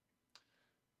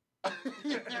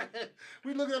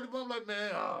 we looking at the bump like,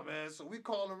 man, oh, man. So we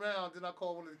call around. Then I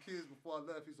called one of the kids before I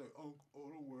left. He's like, oh,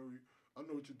 don't worry. I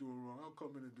know what you're doing wrong. I'll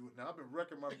come in and do it. Now, I've been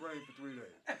wrecking my brain for 3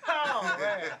 days. Oh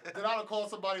man. Then I'll call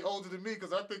somebody older than me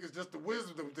because I think it's just the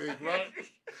wisdom thing, right?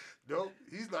 Nope.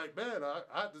 He's like, man,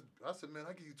 I said, man,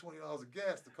 I give you $20 of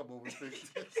gas to come over and fix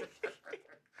this.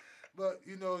 But,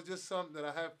 you know, it's just something that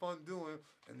I have fun doing.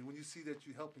 And when you see that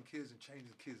you're helping kids and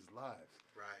changing kids' lives,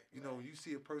 Right. you know, when you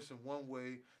see a person one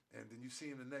way and then you see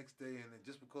him the next day, and then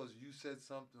just because you said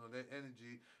something or that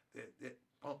energy, that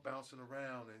pump bouncing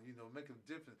around and, you know, making a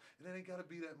difference. And it ain't got to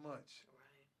be that much.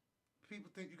 Right.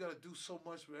 People think you got to do so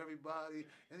much for everybody.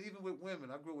 And even with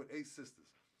women, I grew up with 8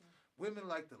 sisters. Women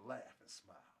like to laugh and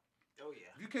smile. Oh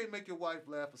yeah. If you can't make your wife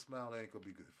laugh or smile, it ain't going to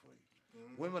be good for you.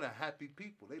 Women are happy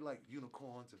people. They like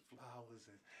unicorns and flowers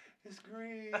and it's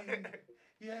green.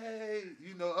 Yay.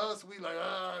 You know, us, we like,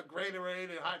 Gatorade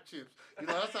and hot chips. You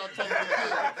know, that's how tough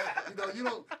it is. You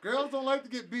know, girls don't like to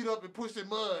get beat up and pushed in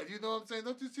mud. You know what I'm saying?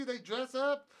 Don't you see they dress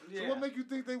up? So Yeah. what make you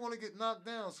think they want to get knocked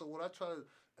down? So what I try to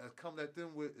come at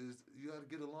them with is you got to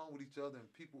get along with each other,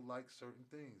 and people like certain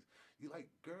things. You like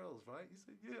girls, right? You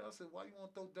say, yeah. I said, why you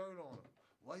want to throw dirt on her?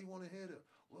 Why you want to hit her?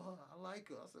 Well, I like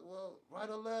her. I said, well, write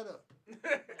a letter.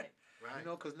 Right. You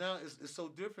know, because now it's so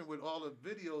different with all the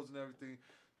videos and everything.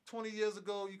 20 years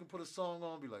ago, you can put a song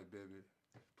on and be like, baby,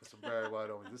 put some Barry White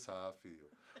on me. This is how I feel.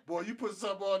 Boy, you put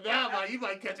something on now, you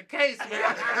might catch a case, man.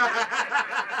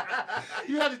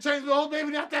 You had to change the old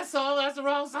baby, not that song. That's the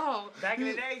wrong song. Back in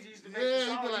the days, you used to make the you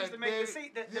song, be you like, used to make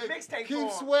baby, the mixtape Keep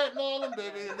form. sweating on them,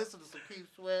 baby. And listen to some Keep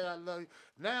Sweating, I love you.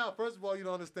 Now, first of all, you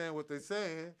don't understand what they're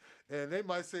saying. And they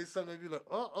might say something and be like,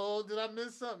 uh-oh, did I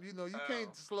miss something? You know, you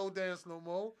can't slow dance no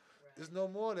more. There's no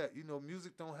more of that. You know,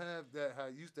 music don't have that how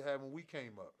it used to have when we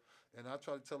came up. And I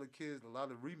try to tell the kids a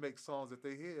lot of remake songs that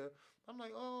they hear. I'm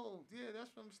like, oh, yeah, that's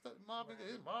from Marvin.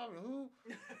 It's Marvin who?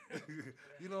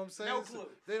 You know what I'm saying? No So clue.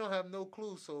 they don't have no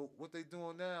clue. So what they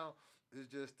doing now is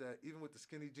just that even with the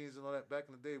skinny jeans and all that, back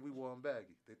in the day, we wore them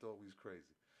baggy. They thought we was crazy.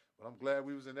 But I'm glad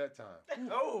we was in that time.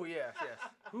 Oh yes,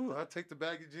 yes. Ooh, I take the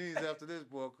baggy jeans after this,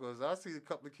 boy, because I see a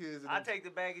couple of kids. I take the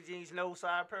baggy jeans, no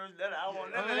side purse. I don't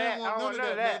want none I of that. don't I don't want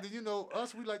none of that. man. You know,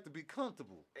 us, we like to be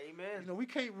comfortable. Amen. You know, we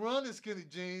can't run in skinny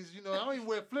jeans. You know, I don't even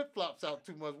wear flip-flops out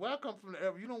too much. Where I come from, the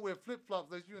area, you don't wear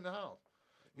flip-flops unless you in the house.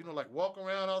 You know, like walk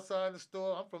around outside in the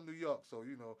store. I'm from New York, so,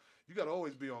 you know, you got to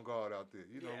always be on guard out there.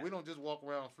 You know, Yeah. we don't just walk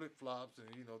around flip-flops and,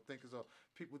 you know, think it's all.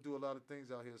 People do a lot of things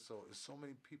out here, so there's so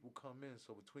many people come in.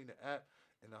 So between the app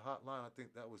and the hotline, I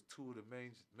think that was 2 of the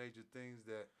major things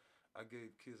that I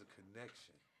gave kids a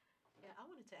connection. Yeah, I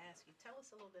wanted to ask you, tell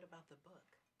us a little bit about the book.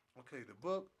 Okay, the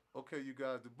book. Okay, you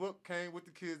guys, the book came with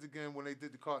the kids again when they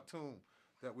did the cartoon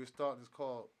that we're starting. It's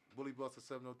called Bully Buster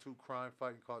 702 Crime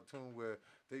Fighting Cartoon, where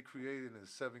they created in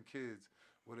 7 kids,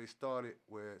 where they started,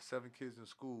 where 7 kids in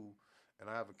school, and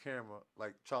I have a camera,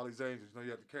 like Charlie's Angels. You know, you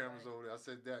have the cameras over there. I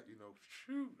said that, you know,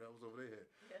 shoot, that was over their head.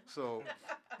 Yeah. So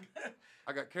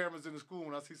I got cameras in the school.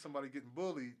 When I see somebody getting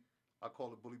bullied, I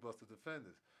call it Bully Buster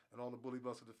Defenders. And all the Bully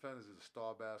Buster Defenders is a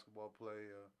star basketball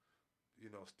player,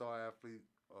 you know, star athlete,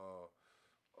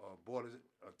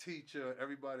 a teacher,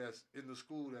 everybody that's in the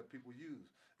school that people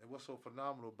use. And what's so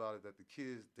phenomenal about it that the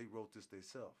kids, they wrote this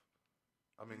themselves.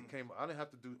 I mean, it came. I didn't have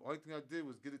to do. Only thing I did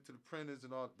was get it to the printers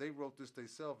and all. They wrote this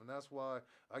themselves, and that's why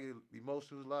I get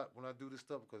emotional a lot when I do this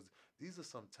stuff, because these are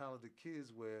some talented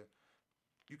kids where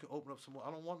you can open up some more. I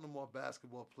don't want no more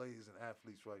basketball players and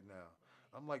athletes right now.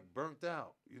 I'm like burnt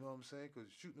out. You know what I'm saying?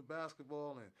 Because shooting a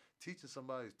basketball and teaching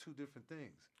somebody is 2 different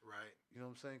things. Right. You know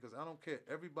what I'm saying? Because I don't care.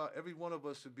 Every one of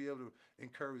us should be able to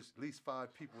encourage at least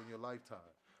 5 people in your lifetime,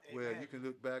 where Amen. you can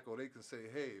look back or they can say,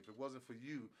 hey, if it wasn't for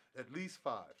you, at least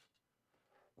 5.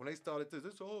 When they started this,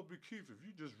 it's all Big Keith. If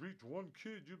you just reach 1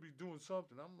 kid, you'll be doing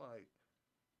something. I'm like,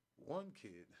 1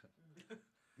 kid?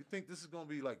 You think this is going to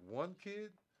be like 1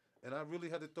 kid? And I really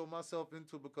had to throw myself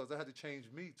into it because I had to change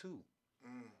me too.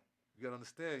 You gotta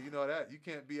understand, you know that you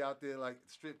can't be out there like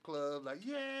strip club, like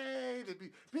yay, to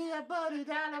be a buddy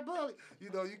down a bully. You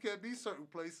know, you can't be certain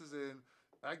places, and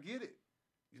I get it.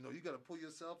 You know, you gotta pull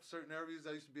yourself. Certain areas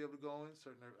I used to be able to go in,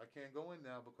 certain areas I can't go in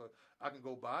now because I can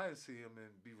go by and see them and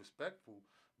be respectful.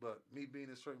 But me being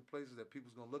in certain places that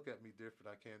people's gonna look at me different,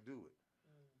 I can't do it.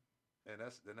 And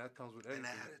that comes with everything.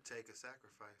 And that had to take a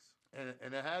sacrifice.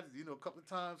 And I had, you know, a couple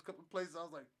of places I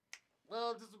was like,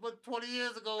 well, this was about 20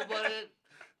 years ago,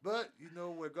 but you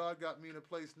know, where God got me in a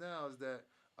place now is that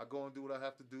I go and do what I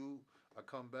have to do. I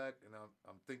come back and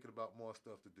I'm thinking about more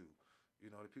stuff to do.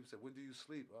 You know, the people say, when do you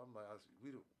sleep? I'm like,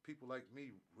 people like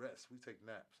me rest. We take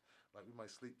naps. Like we might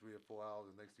sleep 3 or 4 hours,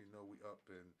 and next thing you know, we up,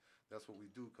 and that's what we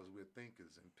do because we're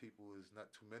thinkers, and people is not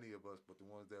too many of us, but the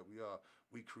ones that we are,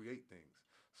 we create things.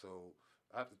 So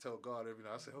I have to tell God every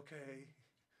night. I say, okay,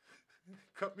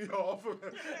 cut me off.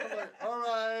 I'm like, all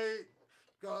right,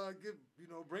 God,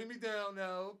 bring me down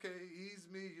now. Okay, ease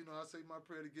me. I say my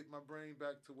prayer to get my brain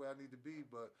back to where I need to be,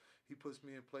 but he puts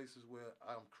me in places where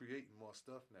I'm creating more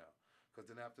stuff now. Because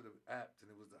then after the app, then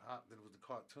it was the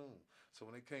cartoon. So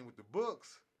when they came with the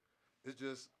books, it's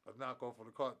just a knockoff of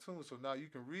the cartoon. So now you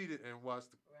can read it and watch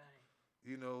the,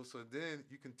 Right. so then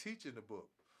you can teach in the book.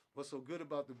 What's so good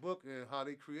about the book and how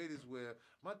they create is where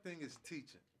my thing is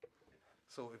teaching.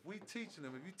 So if we teaching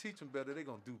them, if you teach them better, they're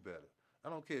going to do better. I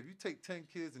don't care. If you take 10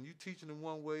 kids and you teaching them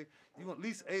one way, at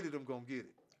least 8 of them going to get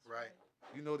it. Right.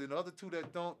 Then the other 2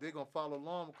 that don't, they're going to follow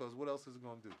along because what else is it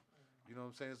going to do? You know what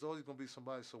I'm saying? It's always going to be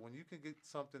somebody. So when you can get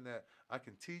something that I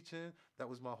can teach in, that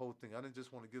was my whole thing. I didn't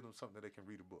just want to give them something that they can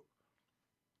read a book.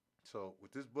 So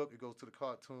with this book, it goes to the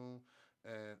cartoon,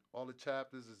 and all the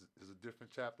chapters is a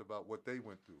different chapter about what they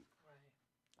went through. Right.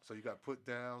 So you got put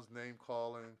downs, name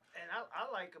calling. And I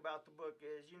like about the book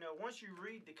is, once you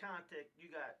read the content, you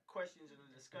got questions and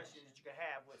a discussion that you can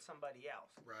have with somebody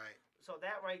else. Right. So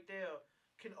that right there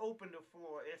can open the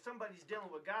floor. If somebody's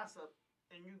dealing with gossip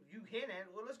and you hint at,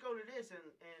 well, let's go to this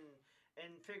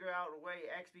and figure out a way,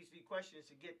 ask these questions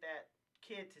to get that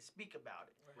kid to speak about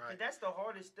it. Right. And that's the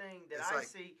hardest thing that It's I like-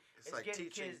 see It's is like getting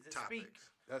teaching kids to speak topics.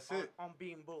 That's on, it. on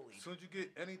being bullied. As soon as you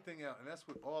get anything out, and that's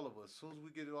with all of us, as soon as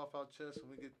we get it off our chest and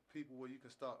we get people where you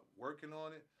can start working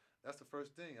on it, that's the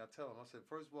first thing I tell them. I said,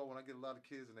 first of all, when I get a lot of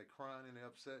kids and they're crying and they're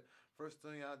upset, first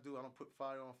thing I do, I don't put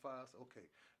fire on fire. I say, okay,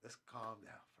 let's calm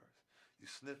down first.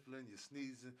 You're sniffling, you're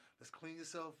sneezing. Let's clean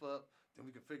yourself up. Then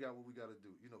we can figure out what we got to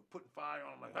do. Putting fire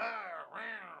on them like,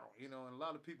 and a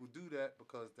lot of people do that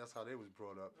because that's how they was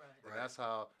brought up. Right. And Right. that's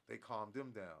how they calm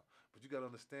them down. But you got to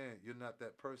understand, you're not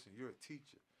that person. You're a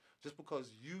teacher. Just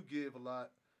because you give a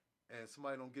lot and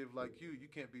somebody don't give like you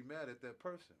can't be mad at that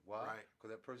person. Why? Right.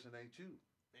 Because that person ain't you.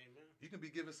 Amen. You can be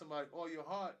giving somebody all your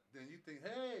heart, then you think,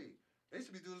 hey, they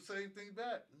should be doing the same thing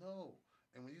back. No.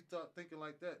 And when you start thinking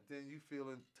like that, then you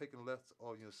feeling taking less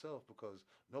on yourself because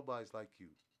nobody's like you.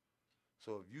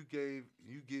 So if you gave,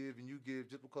 you give, and you give,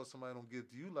 just because somebody don't give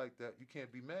to you like that, you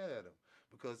can't be mad at them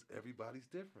because everybody's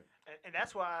different. And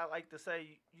that's why I like to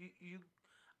say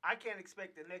I can't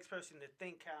expect the next person to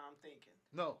think how I'm thinking.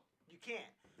 No, You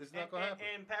can't. it's not going to happen.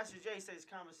 And Pastor Jay says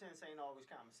common sense ain't always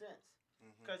common sense.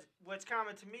 Mm-hmm. Because what's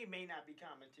common to me may not be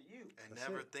common to you. And That's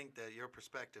never it. think that your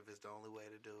perspective is the only way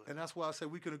to do it. And that's why I say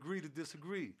we can agree to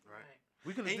disagree. Right.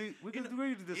 We can, And we can you know-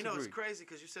 agree to disagree. You know, it's crazy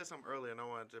because you said something earlier, and I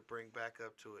wanted to bring back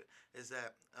up to it, is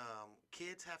that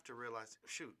kids have to realize,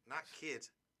 not kids,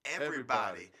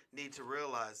 everybody need to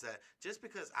realize that just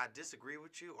because I disagree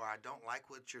with you or I don't like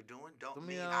what you're doing, don't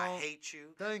mean I hate you,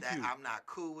 Thank that you. I'm not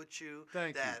cool with you,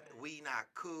 Thank you. that we not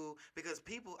cool. Because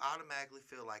people automatically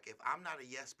feel like if I'm not a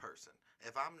yes person,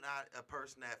 if I'm not a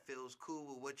person that feels cool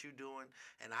with what you're doing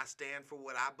and I stand for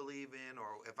what I believe in, or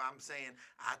if I'm saying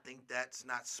I think that's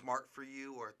not smart for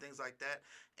you or things like that,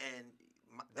 and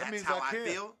That that's means how I I care.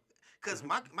 feel. Because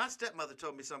my stepmother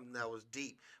told me something that was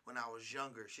deep when I was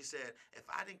younger. She said, if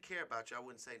I didn't care about you, I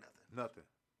wouldn't say nothing. Nothing.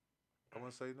 I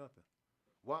wouldn't say nothing.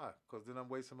 Why? Because then I'm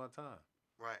wasting my time.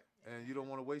 Right. And you don't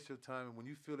want to waste your time. And when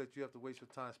you feel that you have to waste your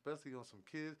time, especially on some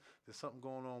kids, there's something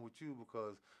going on with you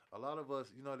because a lot of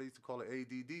us, they used to call it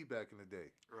ADD back in the day.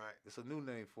 Right. It's a new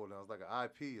name for it now. It's like an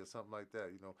IP or something like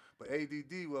that, But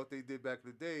ADD, what they did back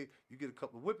in the day, you get a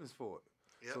couple of whippings for it.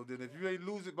 Yep. So then if you ain't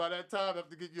lose it by that time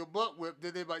after getting your butt whipped,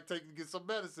 then they might take you to get some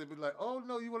medicine. Be like, oh,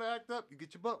 no, you want to act up? You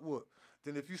get your butt whooped.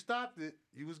 Then if you stopped it,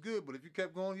 you was good. But if you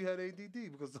kept going, you had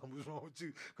ADD because something was wrong with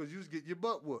you because you was getting your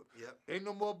butt whooped. Yep. Ain't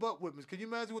no more butt whippings. Can you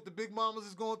imagine what the big mamas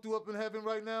is going through up in heaven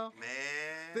right now? Man.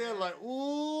 They're like,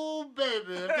 ooh,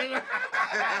 baby.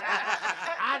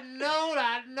 I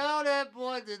know that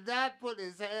boy did not put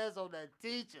his hands on that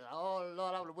teacher. Oh,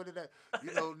 Lord, I would have went in that.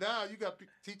 Now you got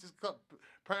teachers,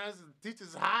 parents and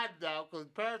teachers hiding now because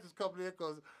parents is coming in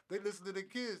because they listen to the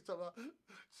kids talking about,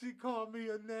 she called me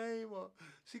a name or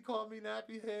she called me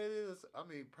nappy-headed. I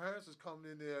mean, parents is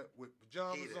coming in there with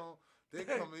pajamas Heated. on. They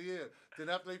come in here. Then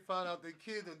after they find out their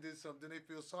kid done did something, then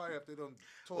they feel sorry after they done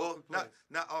tore up Well, the place.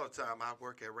 not all the time. I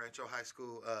work at Rancho High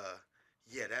School.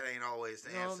 Yeah, that ain't always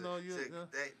the answer. No,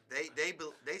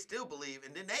 They still believe,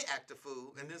 and then they act a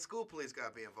fool, and then school police got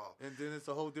to be involved. And then it's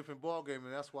a whole different ball game,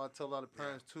 and that's why I tell a lot of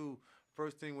parents too.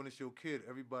 First thing when it's your kid,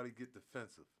 everybody get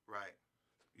defensive. Right.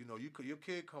 Your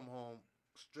kid come home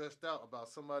stressed out about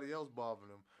somebody else bothering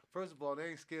them. First of all, they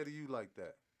ain't scared of you like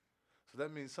that. So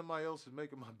that means somebody else is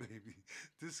making my baby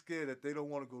this scared that they don't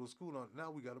want to go to school. Now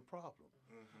we got a problem.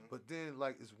 Mm-hmm. But then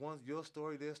it's your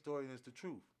story, their story, and it's the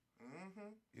truth.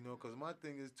 Mm-hmm. Because my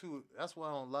thing is too. That's why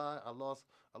I don't lie. I lost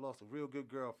a real good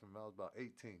girlfriend when I was about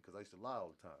 18 because I used to lie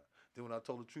all the time. Then when I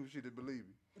told the truth, she didn't believe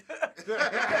me.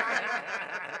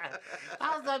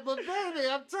 I was like, but baby,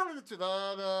 I'm telling the truth.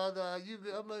 No.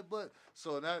 I'm like, but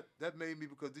so that made me,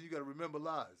 because then you got to remember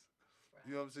lies.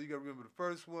 You know what I'm saying? You got to remember the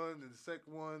first one and the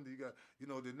second one. You got,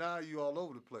 then now you all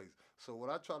over the place. So what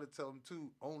I try to tell them too,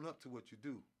 own up to what you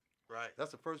do. Right.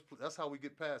 That's the first. That's how we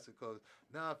get past it. Because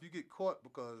now if you get caught,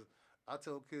 because I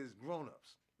tell kids,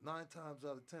 grown-ups, 9 times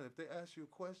out of 10, if they ask you a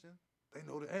question, they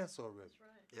know the answer already. That's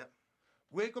right. Yep.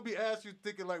 We ain't gonna be asking you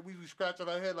thinking like we scratching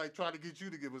our head like trying to get you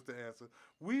to give us the answer.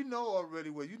 We know already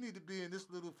where you need to be in this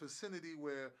little vicinity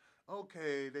where,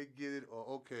 okay, they get it, or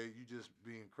okay, you just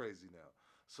being crazy now.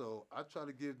 So I try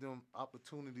to give them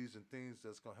opportunities and things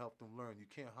that's gonna help them learn. You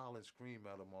can't holler and scream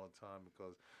at them all the time,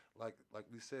 because like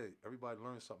we said, everybody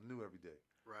learns something new every day.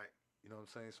 Right. You know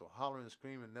what I'm saying? So hollering and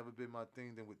screaming never been my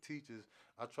thing. Then with teachers,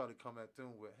 I try to come at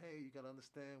them with, hey, you got to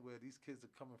understand where these kids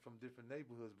are coming from different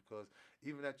neighborhoods, because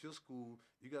even at your school,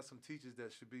 you got some teachers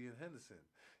that should be in Henderson.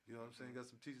 You know what I'm saying? You got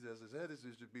some teachers that says Henderson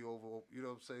should be over, you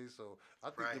know what I'm saying? So I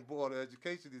think the Right. Board of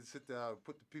Education needs to sit down and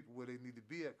put the people where they need to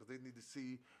be at, because they need to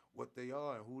see what they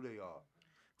are and who they are.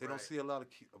 They don't Right. see a lot of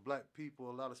black people,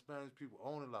 a lot of Spanish people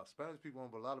owning a lot. Spanish people own,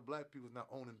 but a lot of black people is not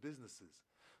owning businesses.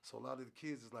 So a lot of the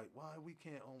kids is like, why we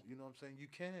can't own? You know what I'm saying? You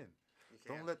can. You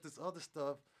can. Don't let this other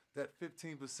stuff, that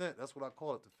 15%, that's what I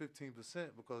call it, the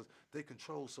 15%, because they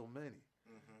control so many.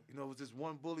 Mm-hmm. It was this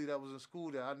one bully that was in school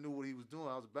that I knew what he was doing.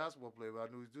 I was a basketball player, but I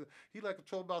knew he was doing. He like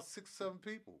controlled about 6, 7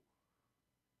 people.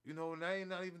 And they ain't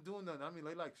not even doing nothing. I mean,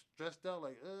 they like stressed out,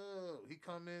 like, he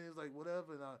come in, he's like,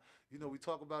 whatever. And we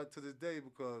talk about it to this day,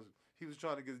 because he was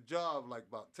trying to get a job like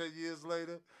about 10 years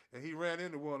later, and he ran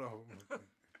into one of them.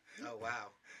 Oh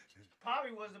wow.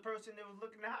 Probably was the person that was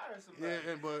looking to hire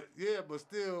somebody. But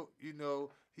still,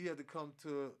 he had to come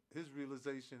to his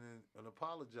realization and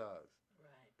apologize,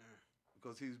 Right.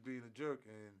 because he was being a jerk.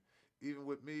 And even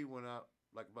with me, when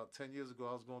like about 10 years ago,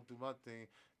 I was going through my thing,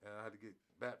 and I had to get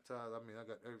baptized. I mean, I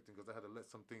got everything, because I had to let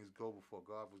some things go before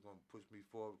God was going to push me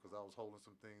forward, because I was holding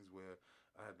some things where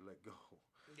I had to let go.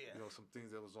 Yeah. Some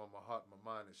things that was on my heart and my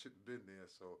mind that shouldn't have been there.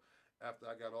 So after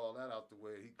I got all that out the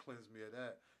way, he cleansed me of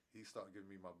that. He started giving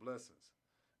me my blessings.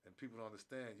 And people don't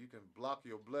understand, you can block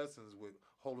your blessings with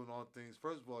holding on things.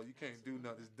 First of all, you can't do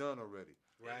nothing. It's done already.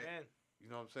 Right. Amen. You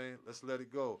know what I'm saying? Let's let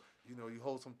it go. You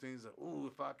hold some things that, ooh,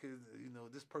 if I could,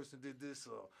 this person did this,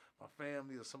 or my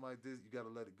family or somebody did, you got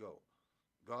to let it go.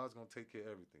 God's going to take care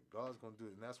of everything. God's going to do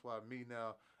it. And that's why me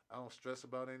now, I don't stress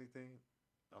about anything.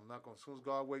 I'm not going to, as soon as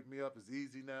God wake me up, it's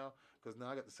easy now, because now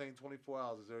I got the same 24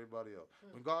 hours as everybody else.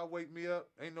 When God wake me up,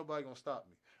 ain't nobody going to stop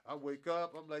me. I wake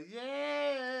up, I'm like,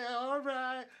 yeah, all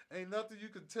right. Ain't nothing you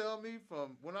can tell me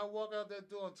from when I walk out that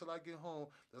door until I get home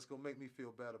that's going to make me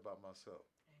feel bad about myself.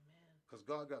 Amen. Because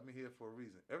God got me here for a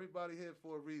reason. Everybody here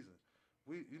for a reason.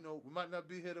 We might not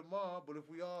be here tomorrow, but if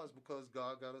we are, it's because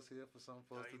God got us here for something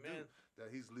for us to do. Amen. That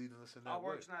He's leading us in that Our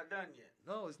way. work's not done yet.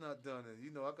 No, it's not done. And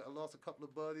I lost a couple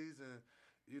of buddies, and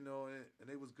and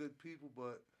they was good people,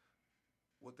 but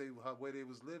way they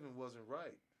was living wasn't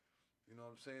right. You know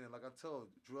what I'm saying? And like I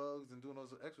told, drugs and doing all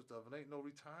this extra stuff, and ain't no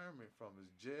retirement from it.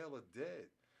 It's jail or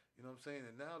dead. You know what I'm saying?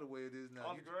 And now the way it is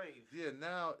now, On the grave. yeah,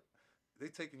 now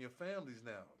they taking your families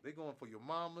now. They going for your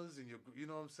mamas and you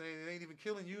know what I'm saying? It ain't even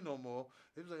killing you no more.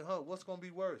 They was like, what's gonna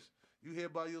be worse? You here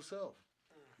by yourself.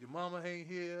 Your mama ain't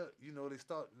here. They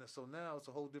start. So now it's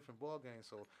a whole different ball game.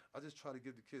 So I just try to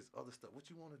give the kids other stuff. What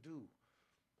you want to do?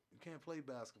 You can't play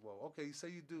basketball. Okay, you say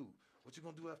you do. What you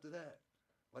gonna do after that?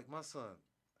 Like my son,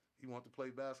 he wanted to play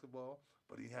basketball,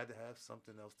 but he had to have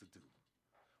something else to do.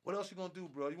 What else you gonna do,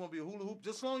 bro? You wanna be a hula hoop?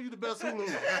 Just as long as you the best hula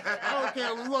hoop. I don't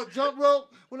care. You want to jump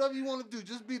rope? Whatever you want to do,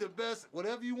 just be the best.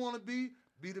 Whatever you want to be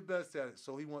the best at it.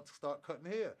 So he wants to start cutting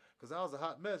hair, because I was a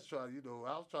hot mess trying. I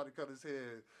was trying to cut his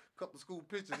hair. A couple of school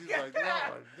pictures. He's like,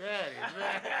 oh, daddy,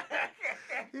 man.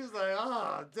 He was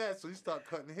like, dad. So he started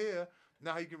cutting hair.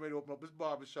 Now he getting ready to open up his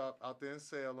barbershop out there in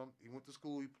Salem. He went to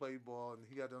school, he played ball, and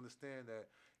he had to understand that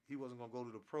he wasn't going to go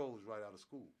to the pros right out of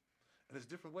school. And there's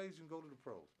different ways you can go to the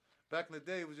pros. Back in the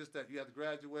day, it was just that you had to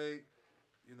graduate.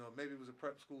 Maybe it was a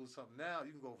prep school or something. Now you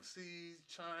can go overseas,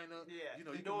 China. Yeah, you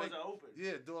the can doors are open.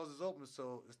 Yeah, doors is open.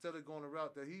 So instead of going the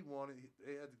route that he wanted,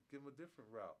 they had to give him a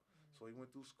different route. So he went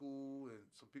through school, and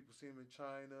some people see him in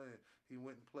China, and he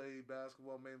went and played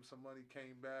basketball, made him some money,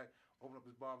 came back, opened up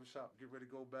his barbershop, get ready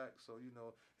to go back. So,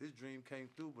 his dream came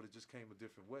through, but it just came a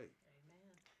different way.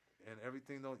 Amen. And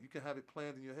everything, you can have it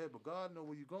planned in your head, but God know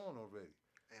where you're going already.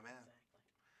 Amen. Exactly.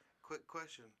 Quick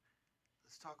question.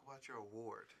 Let's talk about your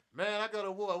award. Man, I got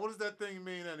an award. What does that thing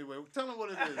mean anyway? Tell them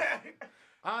what it is.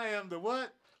 I am the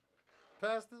what,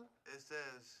 Pastor? It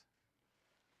says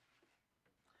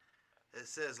It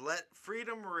says, "Let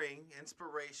freedom ring."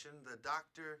 Inspiration, the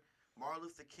Dr. Martin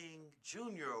Luther King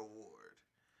Jr. Award,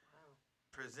 Wow.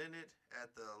 presented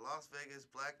at the Las Vegas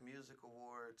Black Music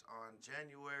Awards on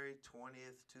January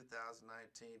 20th,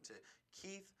 2019 to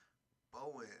Keith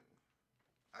Bowen.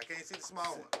 I can't see the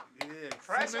small one. Yeah,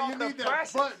 Fresh see, man, off you the need that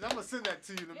presses. button. I'm gonna send that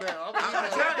to you in the mail.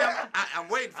 I'm telling you, I'm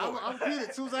waiting for I'm it. getting it.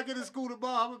 As soon as I get in school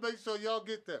tomorrow, I'm gonna make sure y'all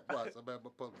get that. Watch, I'm at my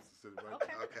publicist sitting right Okay.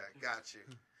 there. Okay, got you.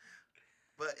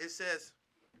 But it says,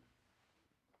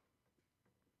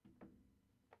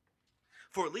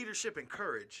 "For leadership and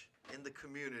courage in the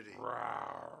community."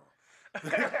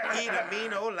 Eat a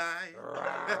mean old lie.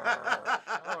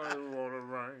 I wanna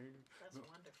rain. That's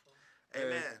wonderful.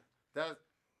 Amen. That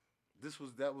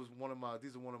was one of my.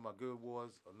 These are one of my good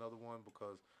awards. Another one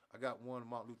because I got one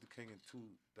Martin Luther King in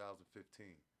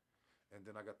 2015, and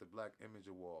then I got the Black Image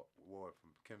Award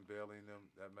from Kim Bailey and them,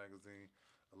 that magazine.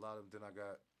 A lot of them. Then I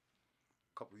got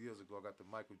a couple of years ago. I got the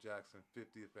Michael Jackson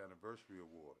 50th Anniversary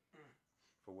Award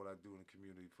for what I do in the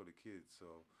community for the kids.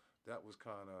 So that was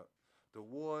kind of the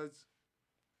awards.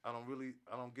 I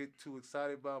don't get too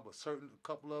excited about, but a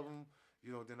couple of them,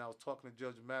 then I was talking to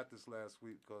Judge Mathis last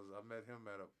week because I met him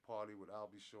at a party with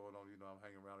Albie Short on, I'm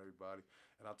hanging around everybody,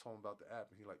 and I told him about the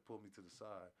app, and he pulled me to the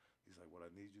side. He's like, what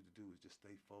I need you to do is just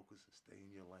stay focused and stay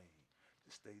in your lane.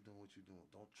 Just stay doing what you're doing.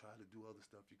 Don't try to do other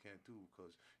stuff you can't do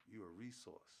because you're a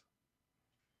resource.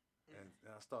 And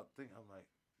I start thinking, I'm like,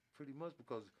 pretty much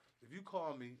because if you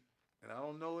call me and I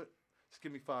don't know it, just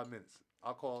give me 5 minutes.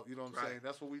 I'll call, you know what I'm saying?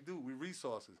 That's what we do. We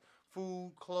resources.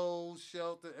 Food, clothes,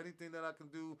 shelter, anything that I can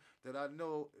do that I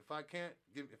know. If I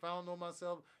don't know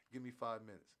myself, give me 5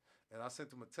 minutes. And I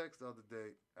sent him a text the other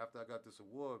day after I got this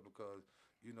award because,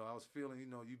 I was feeling,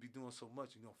 you be doing so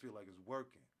much, you don't feel like it's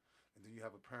working. And then you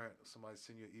have a parent or somebody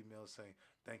send you an email saying,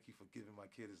 thank you for giving my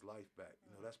kid his life back.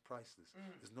 That's priceless.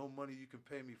 There's no money you can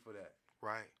pay me for that.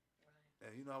 Right.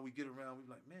 And you know how we get around, we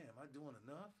be like, man, am I doing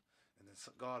enough? And then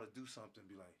God will do something and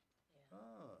be like,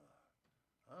 oh,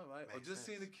 all right. Or Makes just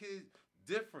sense. seeing the kid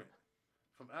different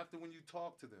from after when you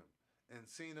talk to them and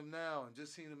seeing them now and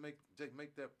just seeing them make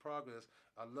that progress.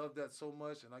 I love that so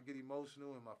much and I get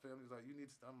emotional and my family's like, you need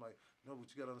to, I'm like, no, but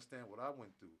you got to understand what I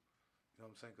went through. You know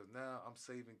what I'm saying? Because now I'm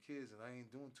saving kids and I ain't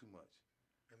doing too much.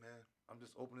 Amen. I'm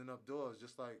just opening up doors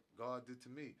just like God did to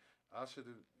me. I should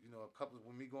have,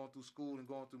 when me going through school and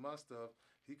going through my stuff,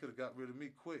 he could have got rid of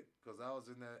me quick because I was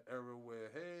in that era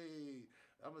where, hey,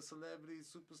 I'm a celebrity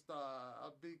superstar.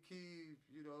 I'm Big Keith,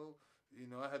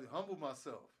 I had to humble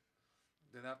myself.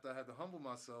 Then after I had to humble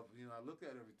myself, I look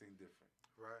at everything different.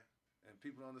 Right. And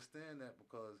people don't understand that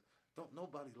because don't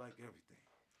nobody like everything.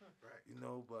 Right.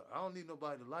 But I don't need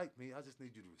nobody to like me. I just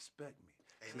need you to respect me.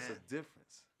 Amen. It's a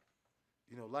difference.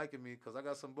 Liking me because I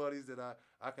got some buddies that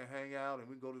I can hang out and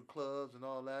we go to the clubs and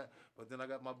all that. But then I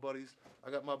got my buddies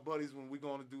when we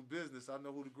going to do business. I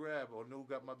know who to grab or know who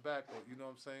got my back. Or, you know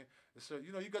what I'm saying? And so,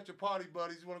 you got your party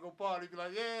buddies. You want to go party. Be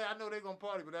like, yeah, I know they going to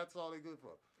party, but that's all they good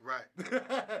for. Right.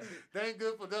 They ain't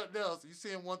good for nothing else. You see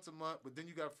them once a month, but then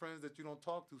you got friends that you don't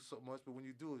talk to so much. But when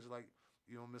you do, it's like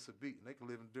you don't miss a beat. And they can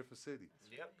live in a different city.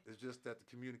 Yep. It's just that the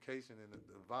communication and the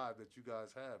vibe that you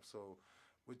guys have. So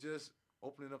we're just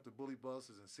opening up the bully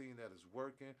buses and seeing that it's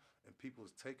working and people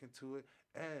is taking to it.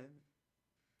 And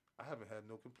I haven't had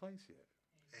no complaints yet.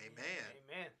 Amen.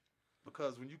 Amen.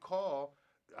 Because when you call,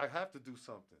 I have to do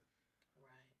something.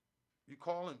 Right. You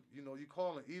calling,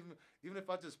 even if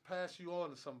I just pass you on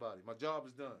to somebody, my job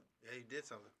is done. Yeah, you did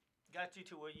something. Got you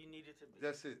to where you needed to be.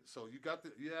 That's it. So you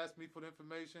asked me for the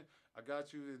information, I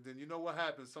got you, and then you know what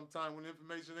happens. Sometimes when the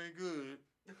information ain't good,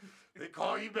 they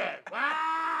call you back.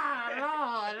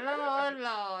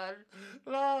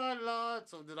 Lord.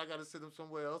 So then I got to send them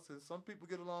somewhere else. And some people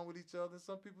get along with each other and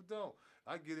some people don't.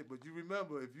 I get it. But you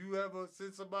remember, if you ever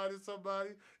send somebody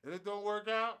and it don't work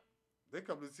out, they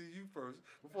come to see you first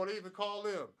before they even call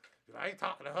them. I ain't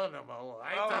talking to her no more.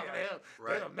 I ain't talking to him.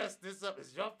 Right. They done messed this up.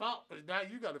 It's your fault. But now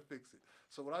you got to fix it.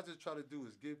 So what I just try to do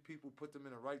is give people, put them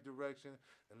in the right direction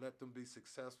and let them be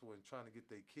successful in trying to get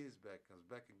their kids back. Because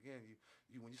back again, you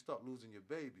when you start losing your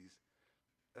babies,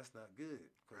 that's not good.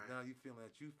 Because Right. now you feeling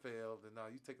that you failed and now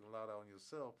you taking a lot out on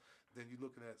yourself. Then you're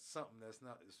looking at something that's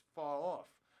not as far off.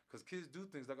 Because kids do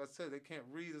things, like I said, they can't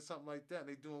read or something like that. And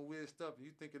they doing weird stuff. And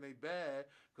you thinking they bad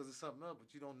because it's something else,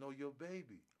 but you don't know your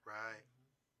baby. Right.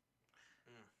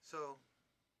 So,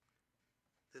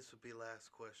 this would be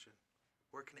last question.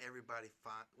 Where can everybody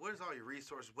find? Where's all your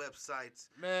resource websites?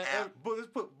 Man, App. let's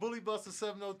put Bully Buster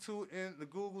 702 in the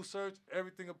Google search.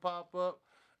 Everything will pop up.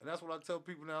 And that's what I tell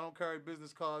people now. I don't carry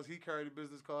business cards. He carry the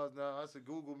business cards now. I said,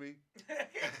 Google me.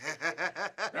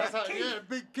 That's how, yeah,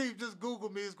 Big Keith, just Google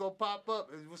me. It's going to pop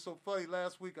up. And it was so funny.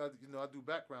 Last week, I do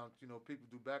background, people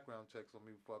do background checks on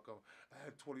me before I come. I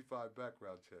had 25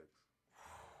 background checks.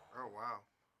 Oh, wow.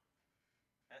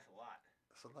 That's a lot.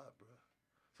 That's a lot, bro.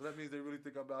 So that means they really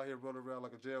think I'm out here running around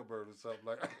like a jailbird or something.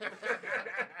 Like,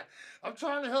 I'm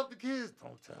trying to help the kids.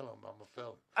 Don't tell them I'm a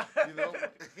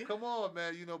felon. Come on,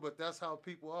 man. But that's how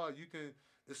people are.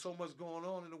 There's so much going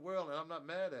on in the world, and I'm not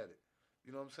mad at it.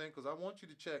 You know what I'm saying? Because I want you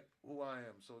to check who I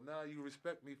am. So now you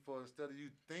respect me for, instead of you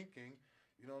thinking,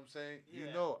 you know what I'm saying? Yeah.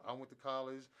 I went to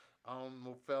college. I'm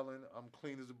no felon. I'm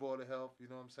clean as a board of health. You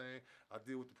know what I'm saying? I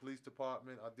deal with the police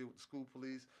department. I deal with the school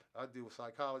police. I deal with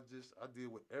psychologists. I deal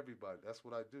with everybody. That's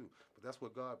what I do. But that's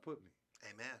what God put me.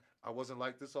 Amen. I wasn't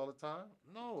like this all the time?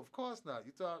 No, of course not.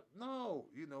 You thought, no,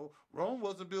 Rome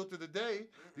wasn't built in a day.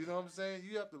 You know what I'm saying?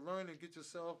 You have to learn and get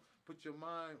yourself, put your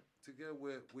mind together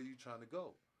where you're trying to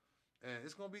go. And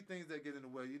it's going to be things that get in the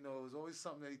way. There's always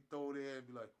something they throw there and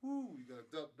be like, whoo, you got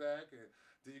to duck back, and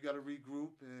then you got to regroup,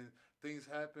 and things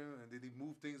happen, and then they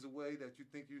move things away that you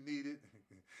think you needed.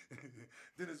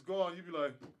 Then it's gone. You be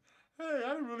like, hey,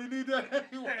 I didn't really need that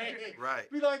anyway. Right.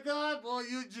 Be like, God, boy,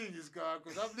 you're a genius, God,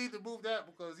 because I need to move that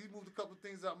because he moved a couple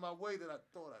things out my way that I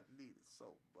thought I needed so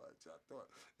much. I thought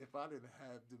if I didn't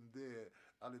have them there,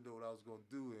 I didn't know what I was going to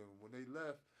do. And when they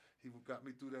left, he got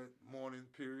me through that mourning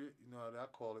period. I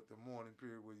call it the mourning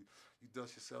period, where you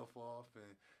dust yourself off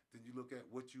and then you look at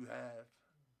what you have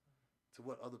to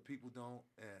what other people don't,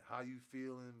 and how you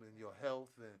feeling and your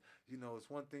health. And it's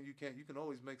one thing you can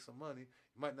always make some money.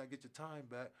 You might not get your time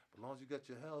back, but as long as you got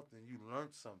your health and you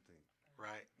learned something.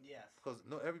 Right. Yes. Because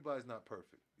everybody's not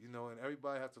perfect, and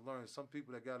everybody has to learn. Some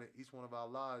people that got in each one of our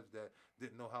lives that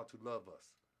didn't know how to love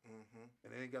us. Mm-hmm.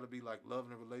 And it ain't got to be like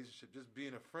loving a relationship, just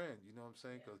being a friend, you know what I'm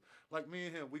saying? Because like me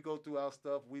and him, we go through our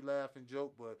stuff, we laugh and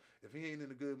joke, but if he ain't in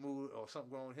a good mood or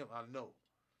something wrong with him, I know.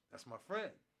 That's my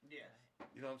friend. Yes.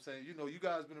 You know what I'm saying? You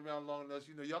guys been around long enough,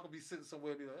 y'all can be sitting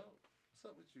somewhere and be like, oh, what's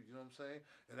up with you? You know what I'm saying?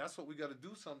 And that's what we got to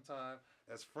do sometime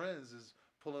as friends, is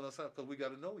pulling us out, because we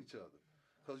got to know each other.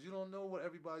 Because you don't know what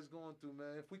everybody's going through,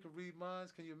 man. If we can read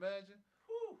minds, can you imagine?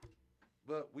 Whew.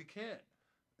 But we can't.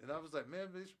 And I was like,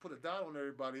 man, they should put a dot on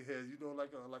everybody's head,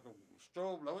 like a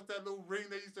strobe. Like, what's that little ring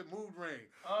they used to, mood ring?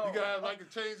 Oh. You gotta like to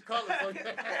change colors.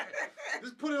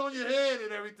 Just put it on your head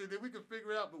and everything, then we can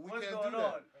figure it out. But we What's can't going do that.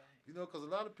 on? Because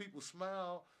a lot of people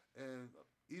smile, and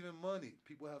even money.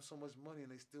 People have so much money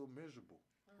and they still miserable.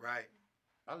 Right.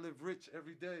 I live rich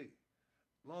every day.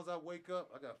 As long as I wake up,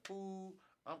 I got food.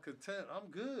 I'm content. I'm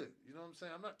good. You know what I'm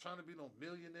saying? I'm not trying to be no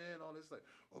millionaire and all this. Like,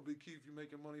 oh, Big Keith, you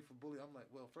making money for bully? I'm like,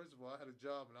 well, first of all, I had a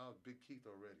job and I was Big Keith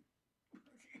already.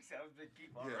 Sounds big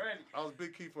keep Yeah, already. I was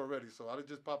Big Keith already. So I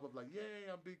didn't just pop up like, yay,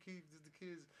 I'm Big Keith. This is the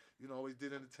kids. Always did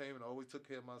entertainment. I always took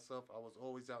care of myself. I was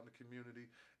always out in the community.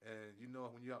 And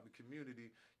when you're out in the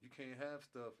community, you can't have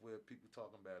stuff where people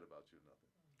talking bad about you or nothing.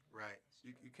 Right.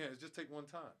 You can't. It's just take one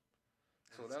time.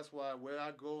 So that's why where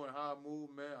I go and how I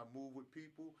move, man, I move with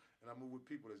people, and I move with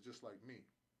people that's just like me.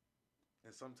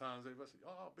 And sometimes everybody say,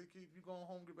 oh, Big Keith, you going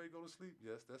home, get ready to go to sleep?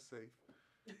 Yes, that's safe.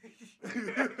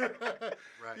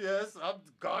 Right. Yes,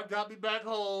 God got me back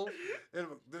home. And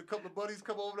then a couple of buddies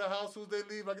come over to the house. Soon as they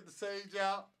leave, I get the sage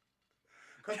out.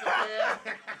 Cut the hair.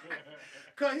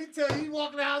 He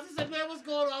walked in the house. He said, man, what's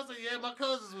going on? I said, yeah, my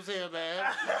cousins was here, man.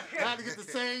 I had to get the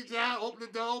sage out, open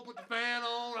the door, put the fan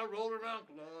on. I roll around.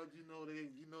 Lord,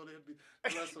 they'll be,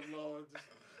 bless them, Lord. Just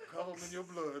cover them in your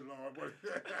blood, Lord.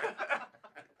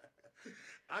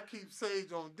 I keep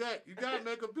sage on deck. You got to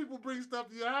make them. People bring stuff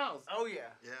to your house. Oh,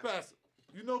 yeah. Yeah. Pastor,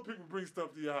 people bring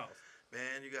stuff to your house.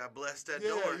 Man, you got to bless that Yeah,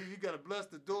 door. you got to bless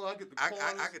the door. I get the corners.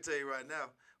 I can tell you right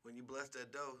now, when you bless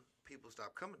that door, people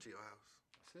stop coming to your house.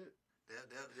 That's it.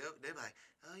 They're like,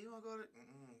 oh, you want to go to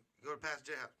go to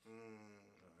Pastor J house?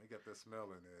 They got that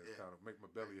smell in there. It Yeah. kind of make my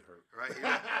belly hurt. Right.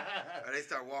 Or they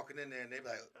start walking in there and they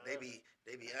be like, they be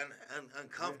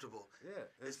uncomfortable. Yeah.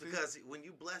 It's because when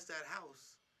you bless that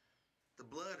house, the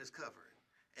blood is covered,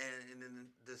 and then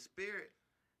the spirit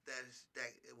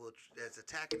that's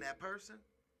attacking that person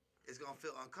is gonna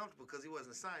feel uncomfortable because he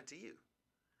wasn't assigned to you.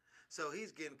 So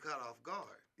he's getting caught off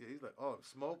guard. Yeah, he's like, oh,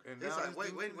 smoke, and He's now like, this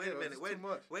wait dude- a yeah, minute, it's too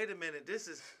much. wait a minute. This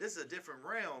is a different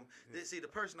realm. Yeah. See, the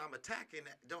person I'm attacking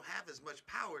don't have as much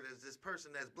power as this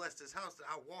person that's blessed his house. That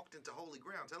I walked into holy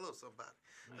ground. Hello, somebody.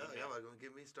 Oh, y'all are gonna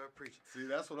get me start preaching. See,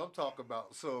 that's what I'm talking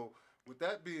about. So, with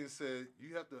that being said,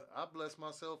 I bless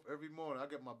myself every morning. I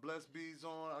got my blessed beads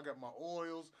on. I got my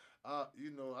oils. I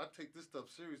take this stuff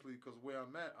seriously because where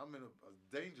I'm at, I'm in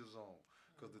a danger zone.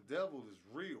 because the devil is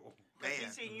real. Cause he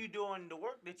Man. seen you doing the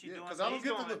work that you're Yeah, doing, 'cause so I don't he's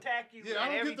get gonna the- attack you. Yeah, I at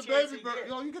don't every get the chance baby he bird. get.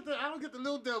 Yo, I don't get the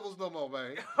little devils no more,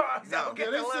 man. I don't Yeah, get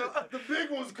they the little. said the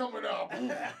big ones coming out. Boom.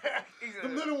 He The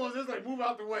said, little ones, it's like, move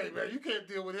out the way, man. You can't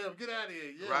deal with him. Get out of here.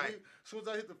 Yeah. Right. As soon as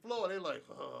I hit the floor, they like,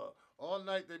 all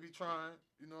night they be trying.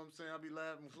 You know what I'm saying? I be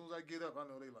laughing. As soon as I get up, I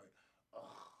know they like,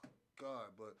 oh God.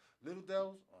 But little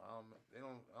devils, I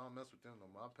don't mess with them no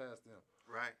more. I pass them.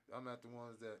 Right. I'm at the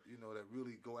ones that that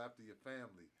really go after your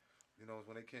family. You know,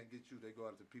 when they can't get you, they go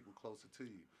after people closer to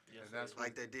you. Yes, and that's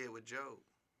Like they did with Job.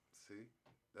 see,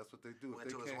 that's what they do. If Went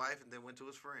they to his can't- wife and then went to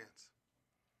his friends.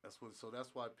 So that's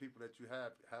why people that you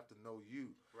have to know you.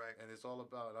 Right. And it's all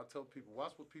about. I tell people,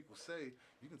 watch what people say.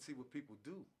 You can see what people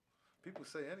do. People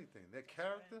say anything. Their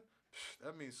character,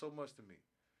 that means so much to me.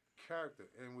 Character,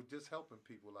 and with just helping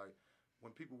people, like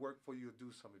when people work for you to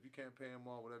do something. If you can't pay them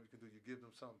all, whatever you can do, you give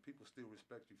them something. People still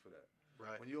respect you for that.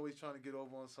 Right. When you're always trying to get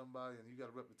over on somebody and you got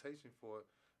a reputation for it,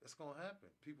 it's gonna happen.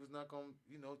 People's not gonna,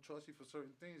 trust you for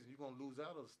certain things, and you're gonna lose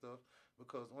out on stuff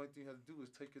because the only thing you have to do is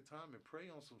take your time and pray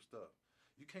on some stuff.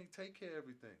 You can't take care of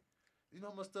everything. You know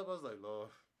how much stuff I was like, Lord,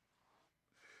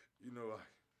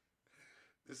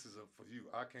 this is for you.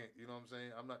 I can't, you know what I'm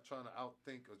saying? I'm not trying to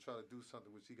outthink or try to do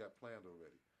something which he got planned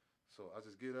already. So I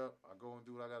just get up, I go and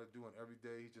do what I got to do, and every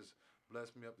day he just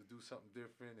blessed me up to do something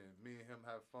different, and me and him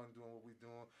have fun doing what we're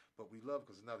doing, but we love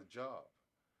because it's not a job.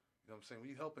 You know what I'm saying? When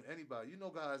you helping anybody, you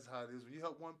know guys how it is. When you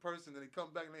help one person and they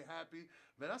come back and they happy,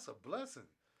 man, that's a blessing.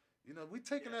 We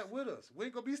taking that with us. We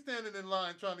ain't going to be standing in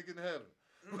line trying to get in heaven.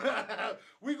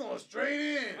 We going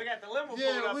straight in. we got the limo pulled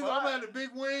Yeah, up. I'm gonna have the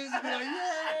big wings and be like,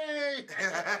 yay!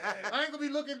 I ain't gonna be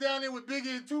looking down there with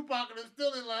Biggie and Tupac and them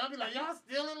still in line. I'll be like, y'all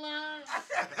still in line?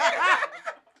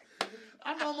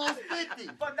 I'm almost 50.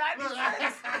 For 96, From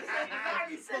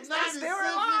 96, they still in 96, line? they still in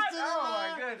Oh my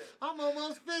line. goodness. I'm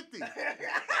almost 50.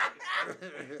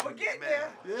 We're getting Man.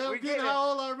 there. Yeah, I'm We're getting how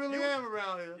old I really am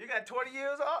around here. You got 20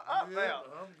 years up Yeah, now.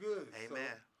 I'm good.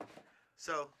 Amen.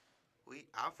 So,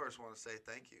 I first want to say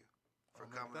thank you for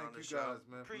man, coming on thank the you show. guys,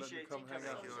 man, Appreciate for letting me come you hang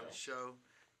Thank out. you on the show,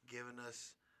 giving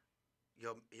us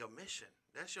your mission.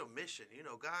 That's your mission.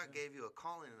 God gave you a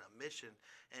calling and a mission,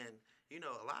 and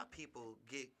a lot of people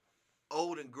get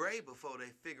old and gray before they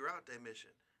figure out their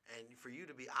mission. And for you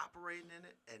to be operating in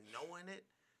it and knowing it,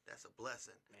 that's a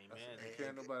blessing. Amen. You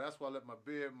can't nobody. That's why I let my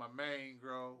beard, my mane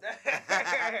grow.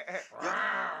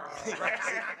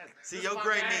 See, your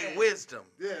gray mean wisdom.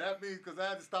 Yeah, that means because I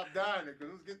had to stop dyeing it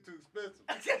because it was getting too expensive.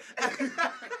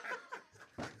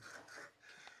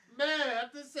 Man,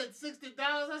 after it said $60,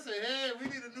 I said, hey, we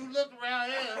need a new look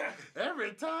around here.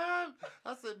 Every time,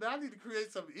 I said, man, I need to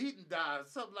create some eating dye or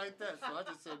something like that. So I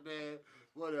just said, man,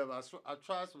 whatever. I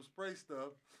tried some spray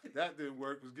stuff. That didn't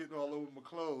work. It was getting all over my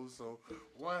clothes. So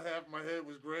one half of my head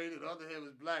was gray, and the other head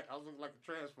was black. I was looking like a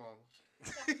transformer.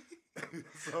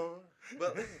 So,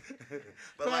 But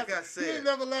like I you said, ain't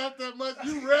never laughed that much.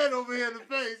 You red over here in the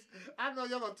face. I know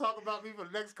y'all gonna talk about me for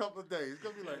the next couple of days. It's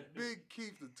gonna be like Big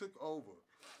Keith that took over.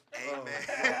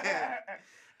 amen.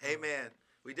 Amen.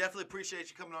 We definitely appreciate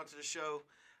you coming on to the show,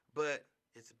 but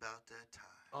it's about that time.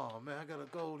 Oh man, I gotta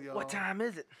go, y'all. What time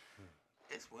is it?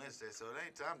 It's Wednesday, so it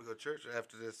ain't time to go to church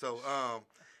after this. So,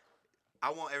 I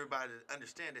want everybody to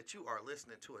understand that you are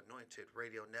listening to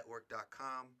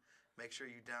AnointedRadioNetwork.com. Make sure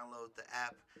you download the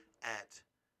app at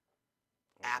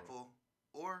Apple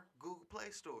or Google Play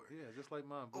Store. Yeah, just like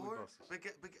mine, Bully Or Busters.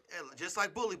 just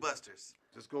like Bully Busters.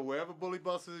 Just go wherever Bully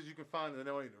Busters is, you can find it.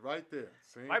 Right there.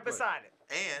 Same Right place. beside it.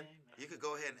 And you could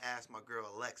go ahead and ask my girl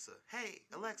Alexa. Hey,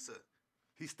 Alexa.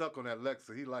 He stuck on that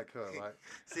Alexa. He like her, right?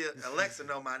 See, Alexa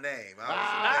know my name.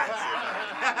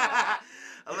 I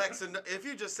was Alexa, if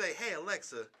you just say, hey,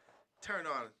 Alexa, turn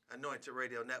on Anointed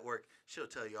Radio Network, she'll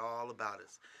tell you all about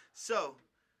us. So,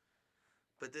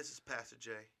 but this is Pastor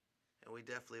J, and we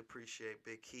definitely appreciate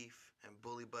Big Keith and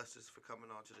Bully Busters for coming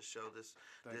on to the show this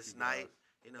Thank you, night,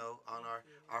 guys. on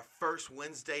our first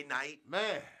Wednesday night.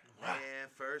 Man,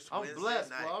 First I'm Wednesday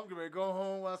blessed, night. bro. I'm getting ready to go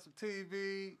home, watch some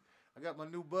TV. I got my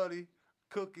new buddy,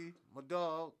 Cookie, my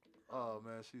dog. Oh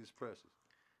man, she's precious.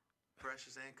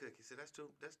 Precious and Cookie. See, that's two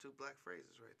black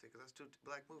phrases right there, 'cause that's two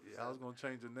black movies. Yeah, I was gonna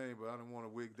change her name, but I didn't want to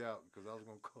wigged out because I was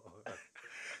gonna call her.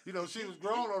 She was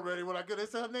grown already when I got. They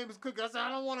said her name is Cookie. I said I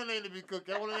don't want her name to be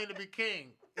Cookie. I want her name to be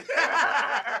King.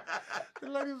 The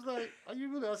lady was like, "Are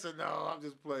you really?" I said, "No, I'm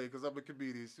just playing because I'm a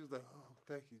comedian." She was like, "Oh,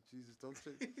 thank you, Jesus.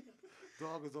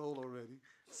 Dog is old already.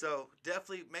 So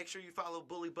definitely make sure you follow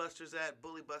Bully Busters at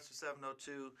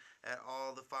BullyBuster702 at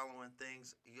all the following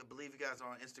things. I believe you guys are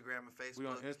on Instagram and Facebook. We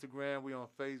on Instagram. We on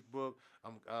Facebook.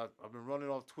 I've been running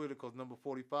off Twitter because number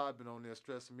 45 been on there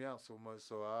stressing me out so much.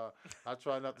 So I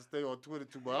try not to stay on Twitter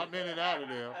too much. I'm in and out of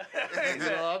there.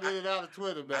 I'm in and out of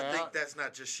Twitter, man. I think that's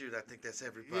not just you. I think that's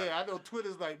everybody. Yeah, I know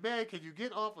Twitter's like, man, can you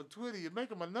get off of Twitter? You're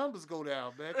making my numbers go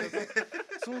down, man. 'Cause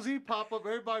as soon as he pop up,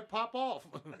 everybody pop off.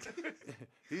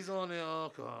 He's on there.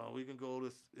 Oh, come on, we can go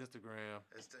to Instagram.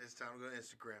 It's time to go to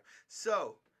Instagram.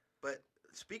 So, but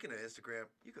speaking of Instagram,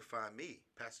 you can find me,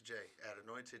 Pastor J, at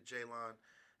Anointed Jaylon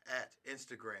at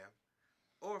Instagram,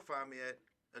 or find me at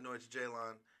Anointed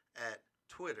Jaylon at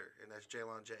Twitter, and that's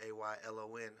Jaylon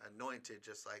Jaylon, Anointed,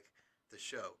 just like the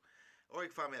show. Or you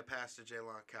can find me at Pastor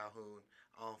Jaylon Calhoun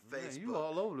on Facebook. Man, you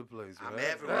all over the place, I'm man.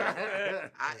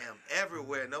 everywhere. I am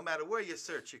everywhere. No matter where you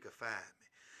search, you can find me.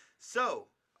 So,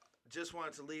 just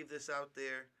wanted to leave this out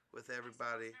there with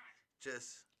everybody.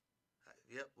 Just,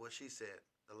 yep, what she said.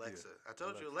 Alexa. Yeah, I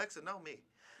told you, Alexa know me.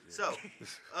 Yeah. So,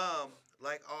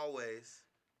 like always,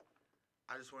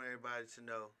 I just want everybody to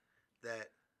know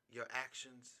that your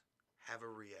actions have a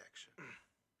reaction.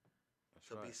 That's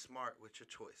So right. be smart with your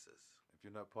choices. If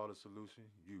you're not part of the solution,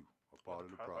 you are part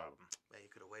of the problem. Man, you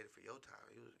could have waited for your time.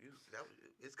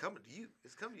 It's coming to you.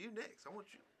 It's coming to you next. I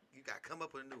want you. You got to come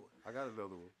up with a new one. I got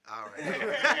another one. All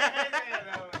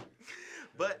right.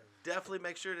 But definitely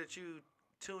make sure that you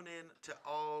tune in to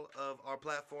all of our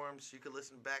platforms. You can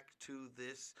listen back to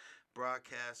this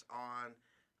broadcast on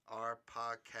our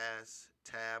podcast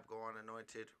tab. Go on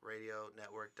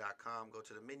anointedradionetwork.com. Go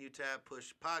to the menu tab,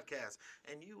 push podcast,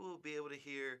 and you will be able to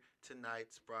hear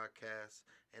tonight's broadcast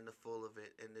and the full of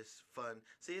it. And it's fun.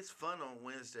 See, it's fun on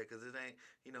Wednesday because it ain't,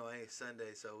 ain't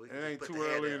Sunday, so we can It just ain't put too the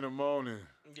head early down. in the morning.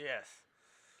 Yes.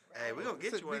 Hey, we're gonna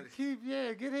get you one. Keith,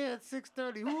 yeah, get here at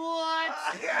 6:30. What?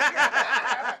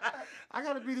 I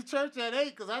gotta be to church at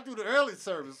 8 because I do the early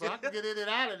service, so I can get in and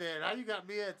out of there. Now you got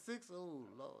me at 6. Oh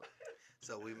Lord.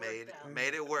 So we Worked out.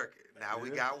 made it work. Now we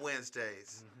Yeah. got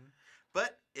Wednesdays.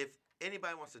 But if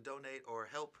anybody wants to donate or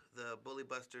help the Bully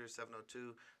Busters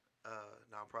 702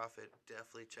 nonprofit,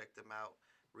 definitely check them out.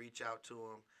 Reach out to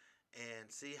them and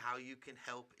see how you can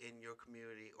help in your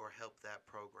community or help that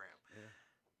program.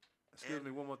 Excuse And-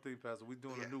 me, one more thing, Pastor. We're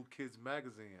doing Yeah. a new kids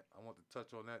magazine. I want to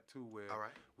touch on that too, where All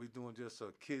right. we're doing just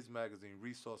a kids magazine,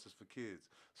 resources for kids.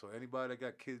 So anybody that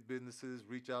got kid businesses,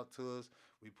 reach out to us.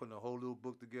 We putting a whole little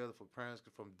book together for parents,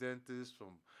 from dentists,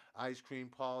 from ice cream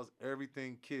parlors,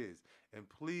 everything kids. And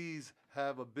please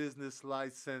have a business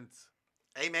license.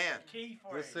 Amen. Key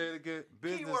for Let's say it again,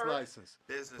 business Keyword. license.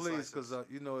 Business Please, license. because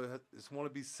it's want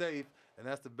to be safe, and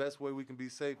that's the best way we can be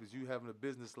safe is you having a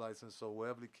business license. So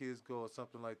wherever the kids go or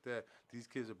something like that, these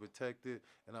kids are protected.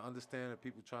 And I understand that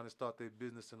people trying to start their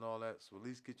business and all that. So at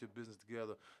least get your business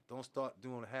together. Don't start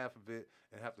doing half of it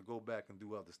and have to go back and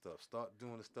do other stuff. Start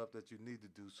doing the stuff that you need to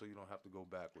do so you don't have to go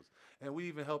backwards. And we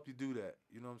even help you do that.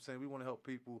 You know what I'm saying? We want to help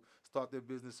people start their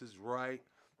businesses right.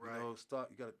 You Right. know,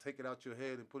 you got to take it out your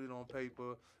head and put it on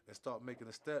paper and start making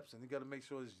the steps. And you got to make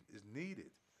sure it's needed.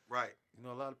 Right. You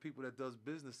know, a lot of people that does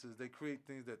businesses, they create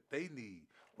things that they need.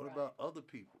 What about other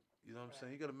people? You know what I'm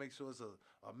saying? You got to make sure it's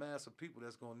a mass of people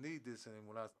that's going to need this. And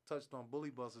when I touched on bully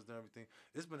buses and everything,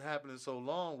 it's been happening so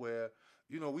long where,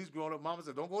 we's growing up, mama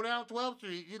said, don't go down 12th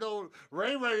Street.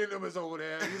 Ray and them is over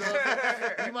there. You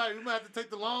know, you might have to take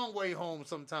the long way home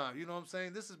sometime. You know what I'm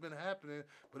saying? This has been happening,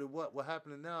 but what's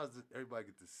happening now is that everybody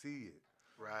get to see it.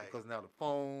 Right. Because now the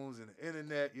phones and the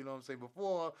internet, you know what I'm saying?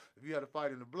 Before, if you had a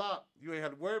fight in the block, you ain't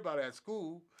had to worry about it at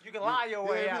school. You can lie your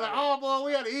way You'd be out like, of it. oh, boy,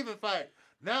 we had an even fight.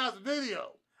 Now it's a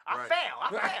video. I Right. fail.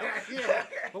 I fail. Yeah.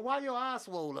 But why your eyes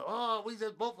swollen up? Oh, we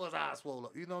just both of us eyes swollen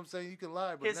up. You know what I'm saying? You can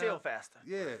lie, but His now, heel faster.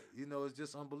 yeah, it's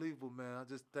just unbelievable, man. I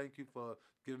just thank you for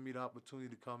giving me the opportunity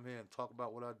to come here and talk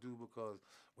about what I do, because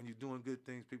when you're doing good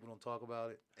things, people don't talk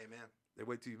about it. Amen. They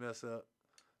wait till you mess up.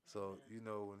 So,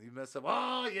 when you mess up,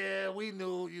 oh, yeah, we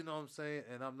knew, you know what I'm saying?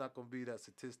 And I'm not going to be that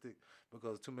statistic,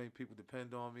 because too many people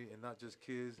depend on me, and not just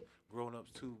kids,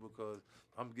 grown-ups too, because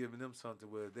I'm giving them something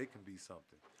where they can be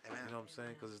something. Amen. You know what I'm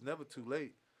saying? Because it's never too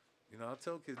late. I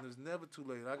tell kids, it's never too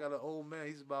late. I got an old man,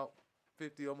 he's about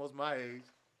 50, almost my age.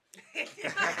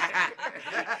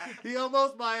 He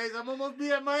almost my age. I'm almost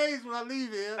be at my age when I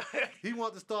leave here. He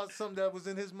wanted to start something that was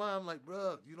in his mind. I'm like,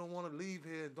 bro, you don't want to leave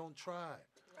here and don't try.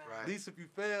 Right. At least if you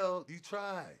fail, you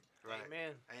try. Right.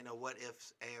 Amen. Ain't no what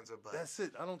ifs, ands, or buts. That's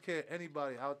it. I don't care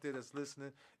anybody out there that's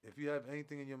listening. If you have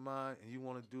anything in your mind and you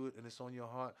want to do it and it's on your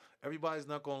heart, everybody's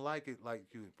not going to like it like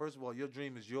you. First of all, your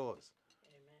dream is yours.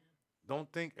 Amen.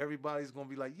 Don't think everybody's gonna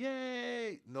be like,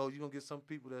 yay. No, you're gonna get some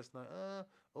people that's not,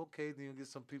 okay, then you'll get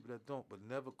some people that don't. But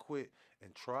never quit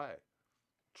and try it.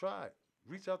 Try it.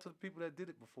 Reach out to the people that did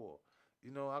it before.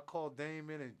 You know, I called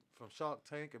Damon and from Shark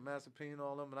Tank and Master P and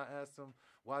all them, and I asked them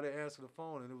why they answered the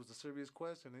phone, and it was a serious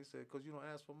question. They said, because you don't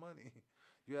ask for money,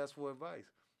 you ask for advice.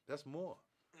 That's more.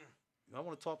 You know, I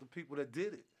want to talk to people that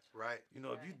did it. Right. You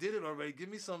know, if you did it already, give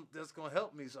me something that's gonna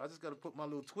help me. So I just got to put my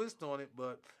little twist on it,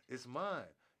 but it's mine.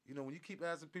 You know, when you keep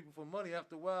asking people for money,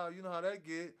 after a while, you know how that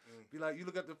get. Be like, you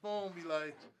look at the phone, be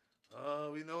like,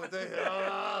 we know what they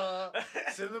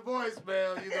send the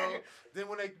voicemail, you know. Then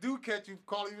when they do catch you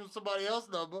calling you somebody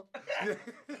else's number,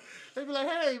 they be like,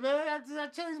 hey man, I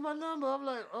changed my number. I'm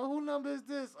like, oh, who number is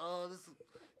this? Oh, this is,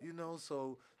 you know.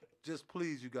 So just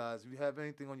please, you guys, if you have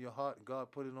anything on your heart and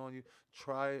God put it on you,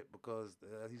 try it because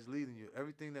He's leading you.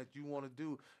 Everything that you want to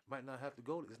do might not have to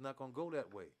go. It's not gonna go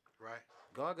that way. Right.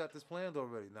 God got this planned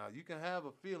already. Now you can have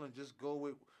a feeling, just go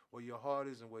with where your heart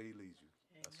is and where He leads you.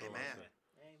 That's all I'm Amen. saying.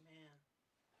 Amen.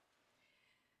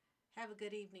 Have a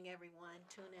good evening, everyone.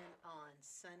 Tune in on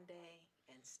Sunday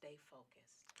and stay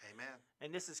focused. Amen.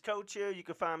 And this is Coach here. You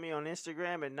can find me on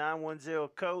Instagram at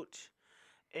 910Coach.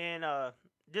 And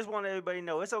just want everybody to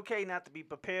know it's okay not to be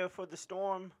prepared for the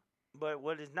storm, but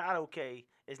what is not okay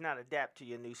is not adapt to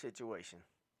your new situation.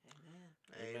 Amen.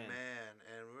 Amen. Amen.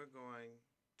 And we're going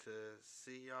to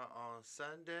see y'all on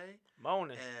Sunday.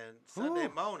 Morning. And Sunday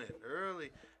Whew. morning,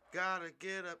 early. Gotta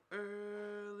get up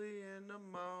early in the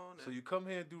morning. So you come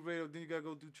here and do radio, then you gotta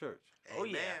go do church. Oh,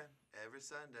 Amen. yeah. Every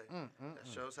Sunday. Mm. That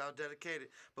shows how dedicated.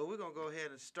 But we're going to go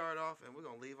ahead and start off, and we're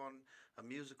going to leave on a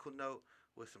musical note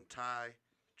with some Ty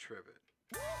Tribbett.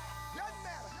 Doesn't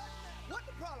matter what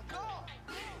the problem. God,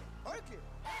 work it.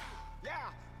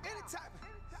 Yeah, any type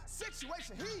of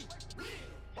situation, He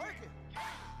work it.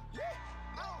 Yeah,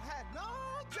 I don't have no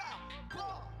job.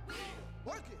 God,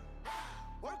 work it.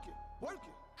 Work it. Work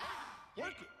it.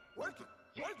 Work it. Work it.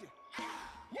 Work it.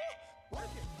 Yeah,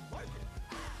 work it. Work it.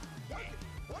 Work it.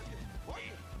 Work it. Work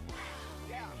it.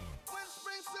 Yeah. When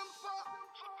spring, summer, fall,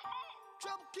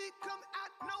 trouble keep coming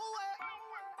out nowhere.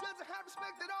 Doesn't have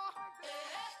respect at all.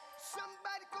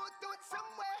 Somebody going through it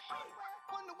somewhere.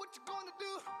 Wonder what you're gonna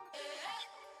do.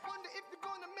 Wonder if you're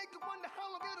gonna make it. Wonder how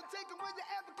long it'll take and will you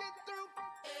ever get through.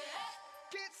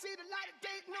 Can't see the light of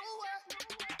day nowhere.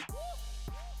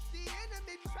 The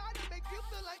enemy tried to make you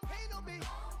feel like pain on me.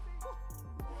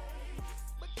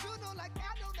 But you know, like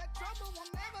I know that trouble will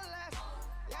never last.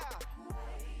 Yeah.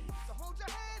 So hold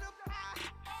your head up high.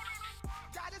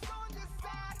 God is on your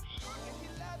side. And He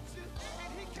loves you.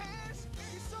 And He cares.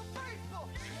 He's so faithful.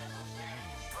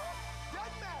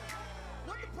 Doesn't matter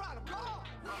what the problem. God,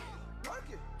 work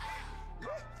it.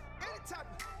 Yeah. Any type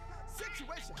of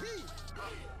situation, He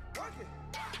work it.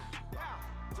 Yeah.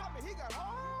 Tell me He got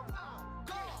all power.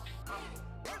 God,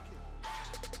 work it.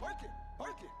 Work it.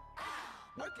 Work it.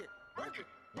 Work it. Work it.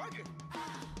 Work it.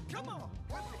 Come on.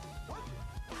 Work it. Work it.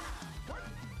 Work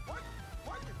it. Work it.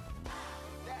 Work it.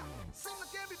 Yeah. Seem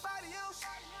like everybody else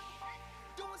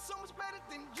doing so much better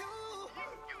than you.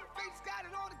 Faith's got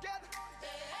it all together.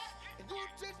 And you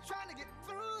just trying to get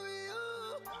through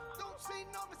you. Don't see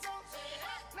no results.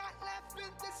 Not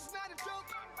laughing, this is not a joke.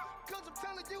 Cause I'm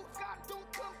telling you, if God don't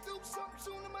come through something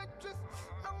soon, I might just,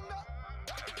 I don't know.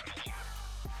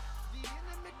 The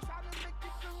enemy try to make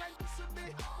you feel like this will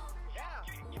be. Yeah.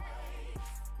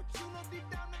 But you know deep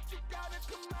down that you gotta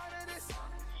come out of this.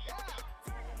 Yeah.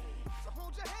 So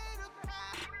hold your head up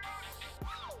high.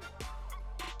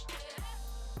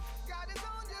 God is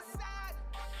on your side.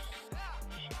 Yeah.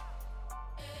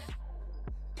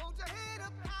 Hold your head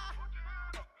up high.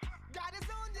 God is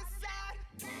on your side.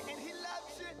 And He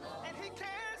loves you. And He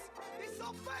cares. He's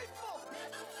so faithful.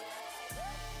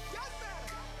 Doesn't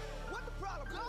matter what the problem.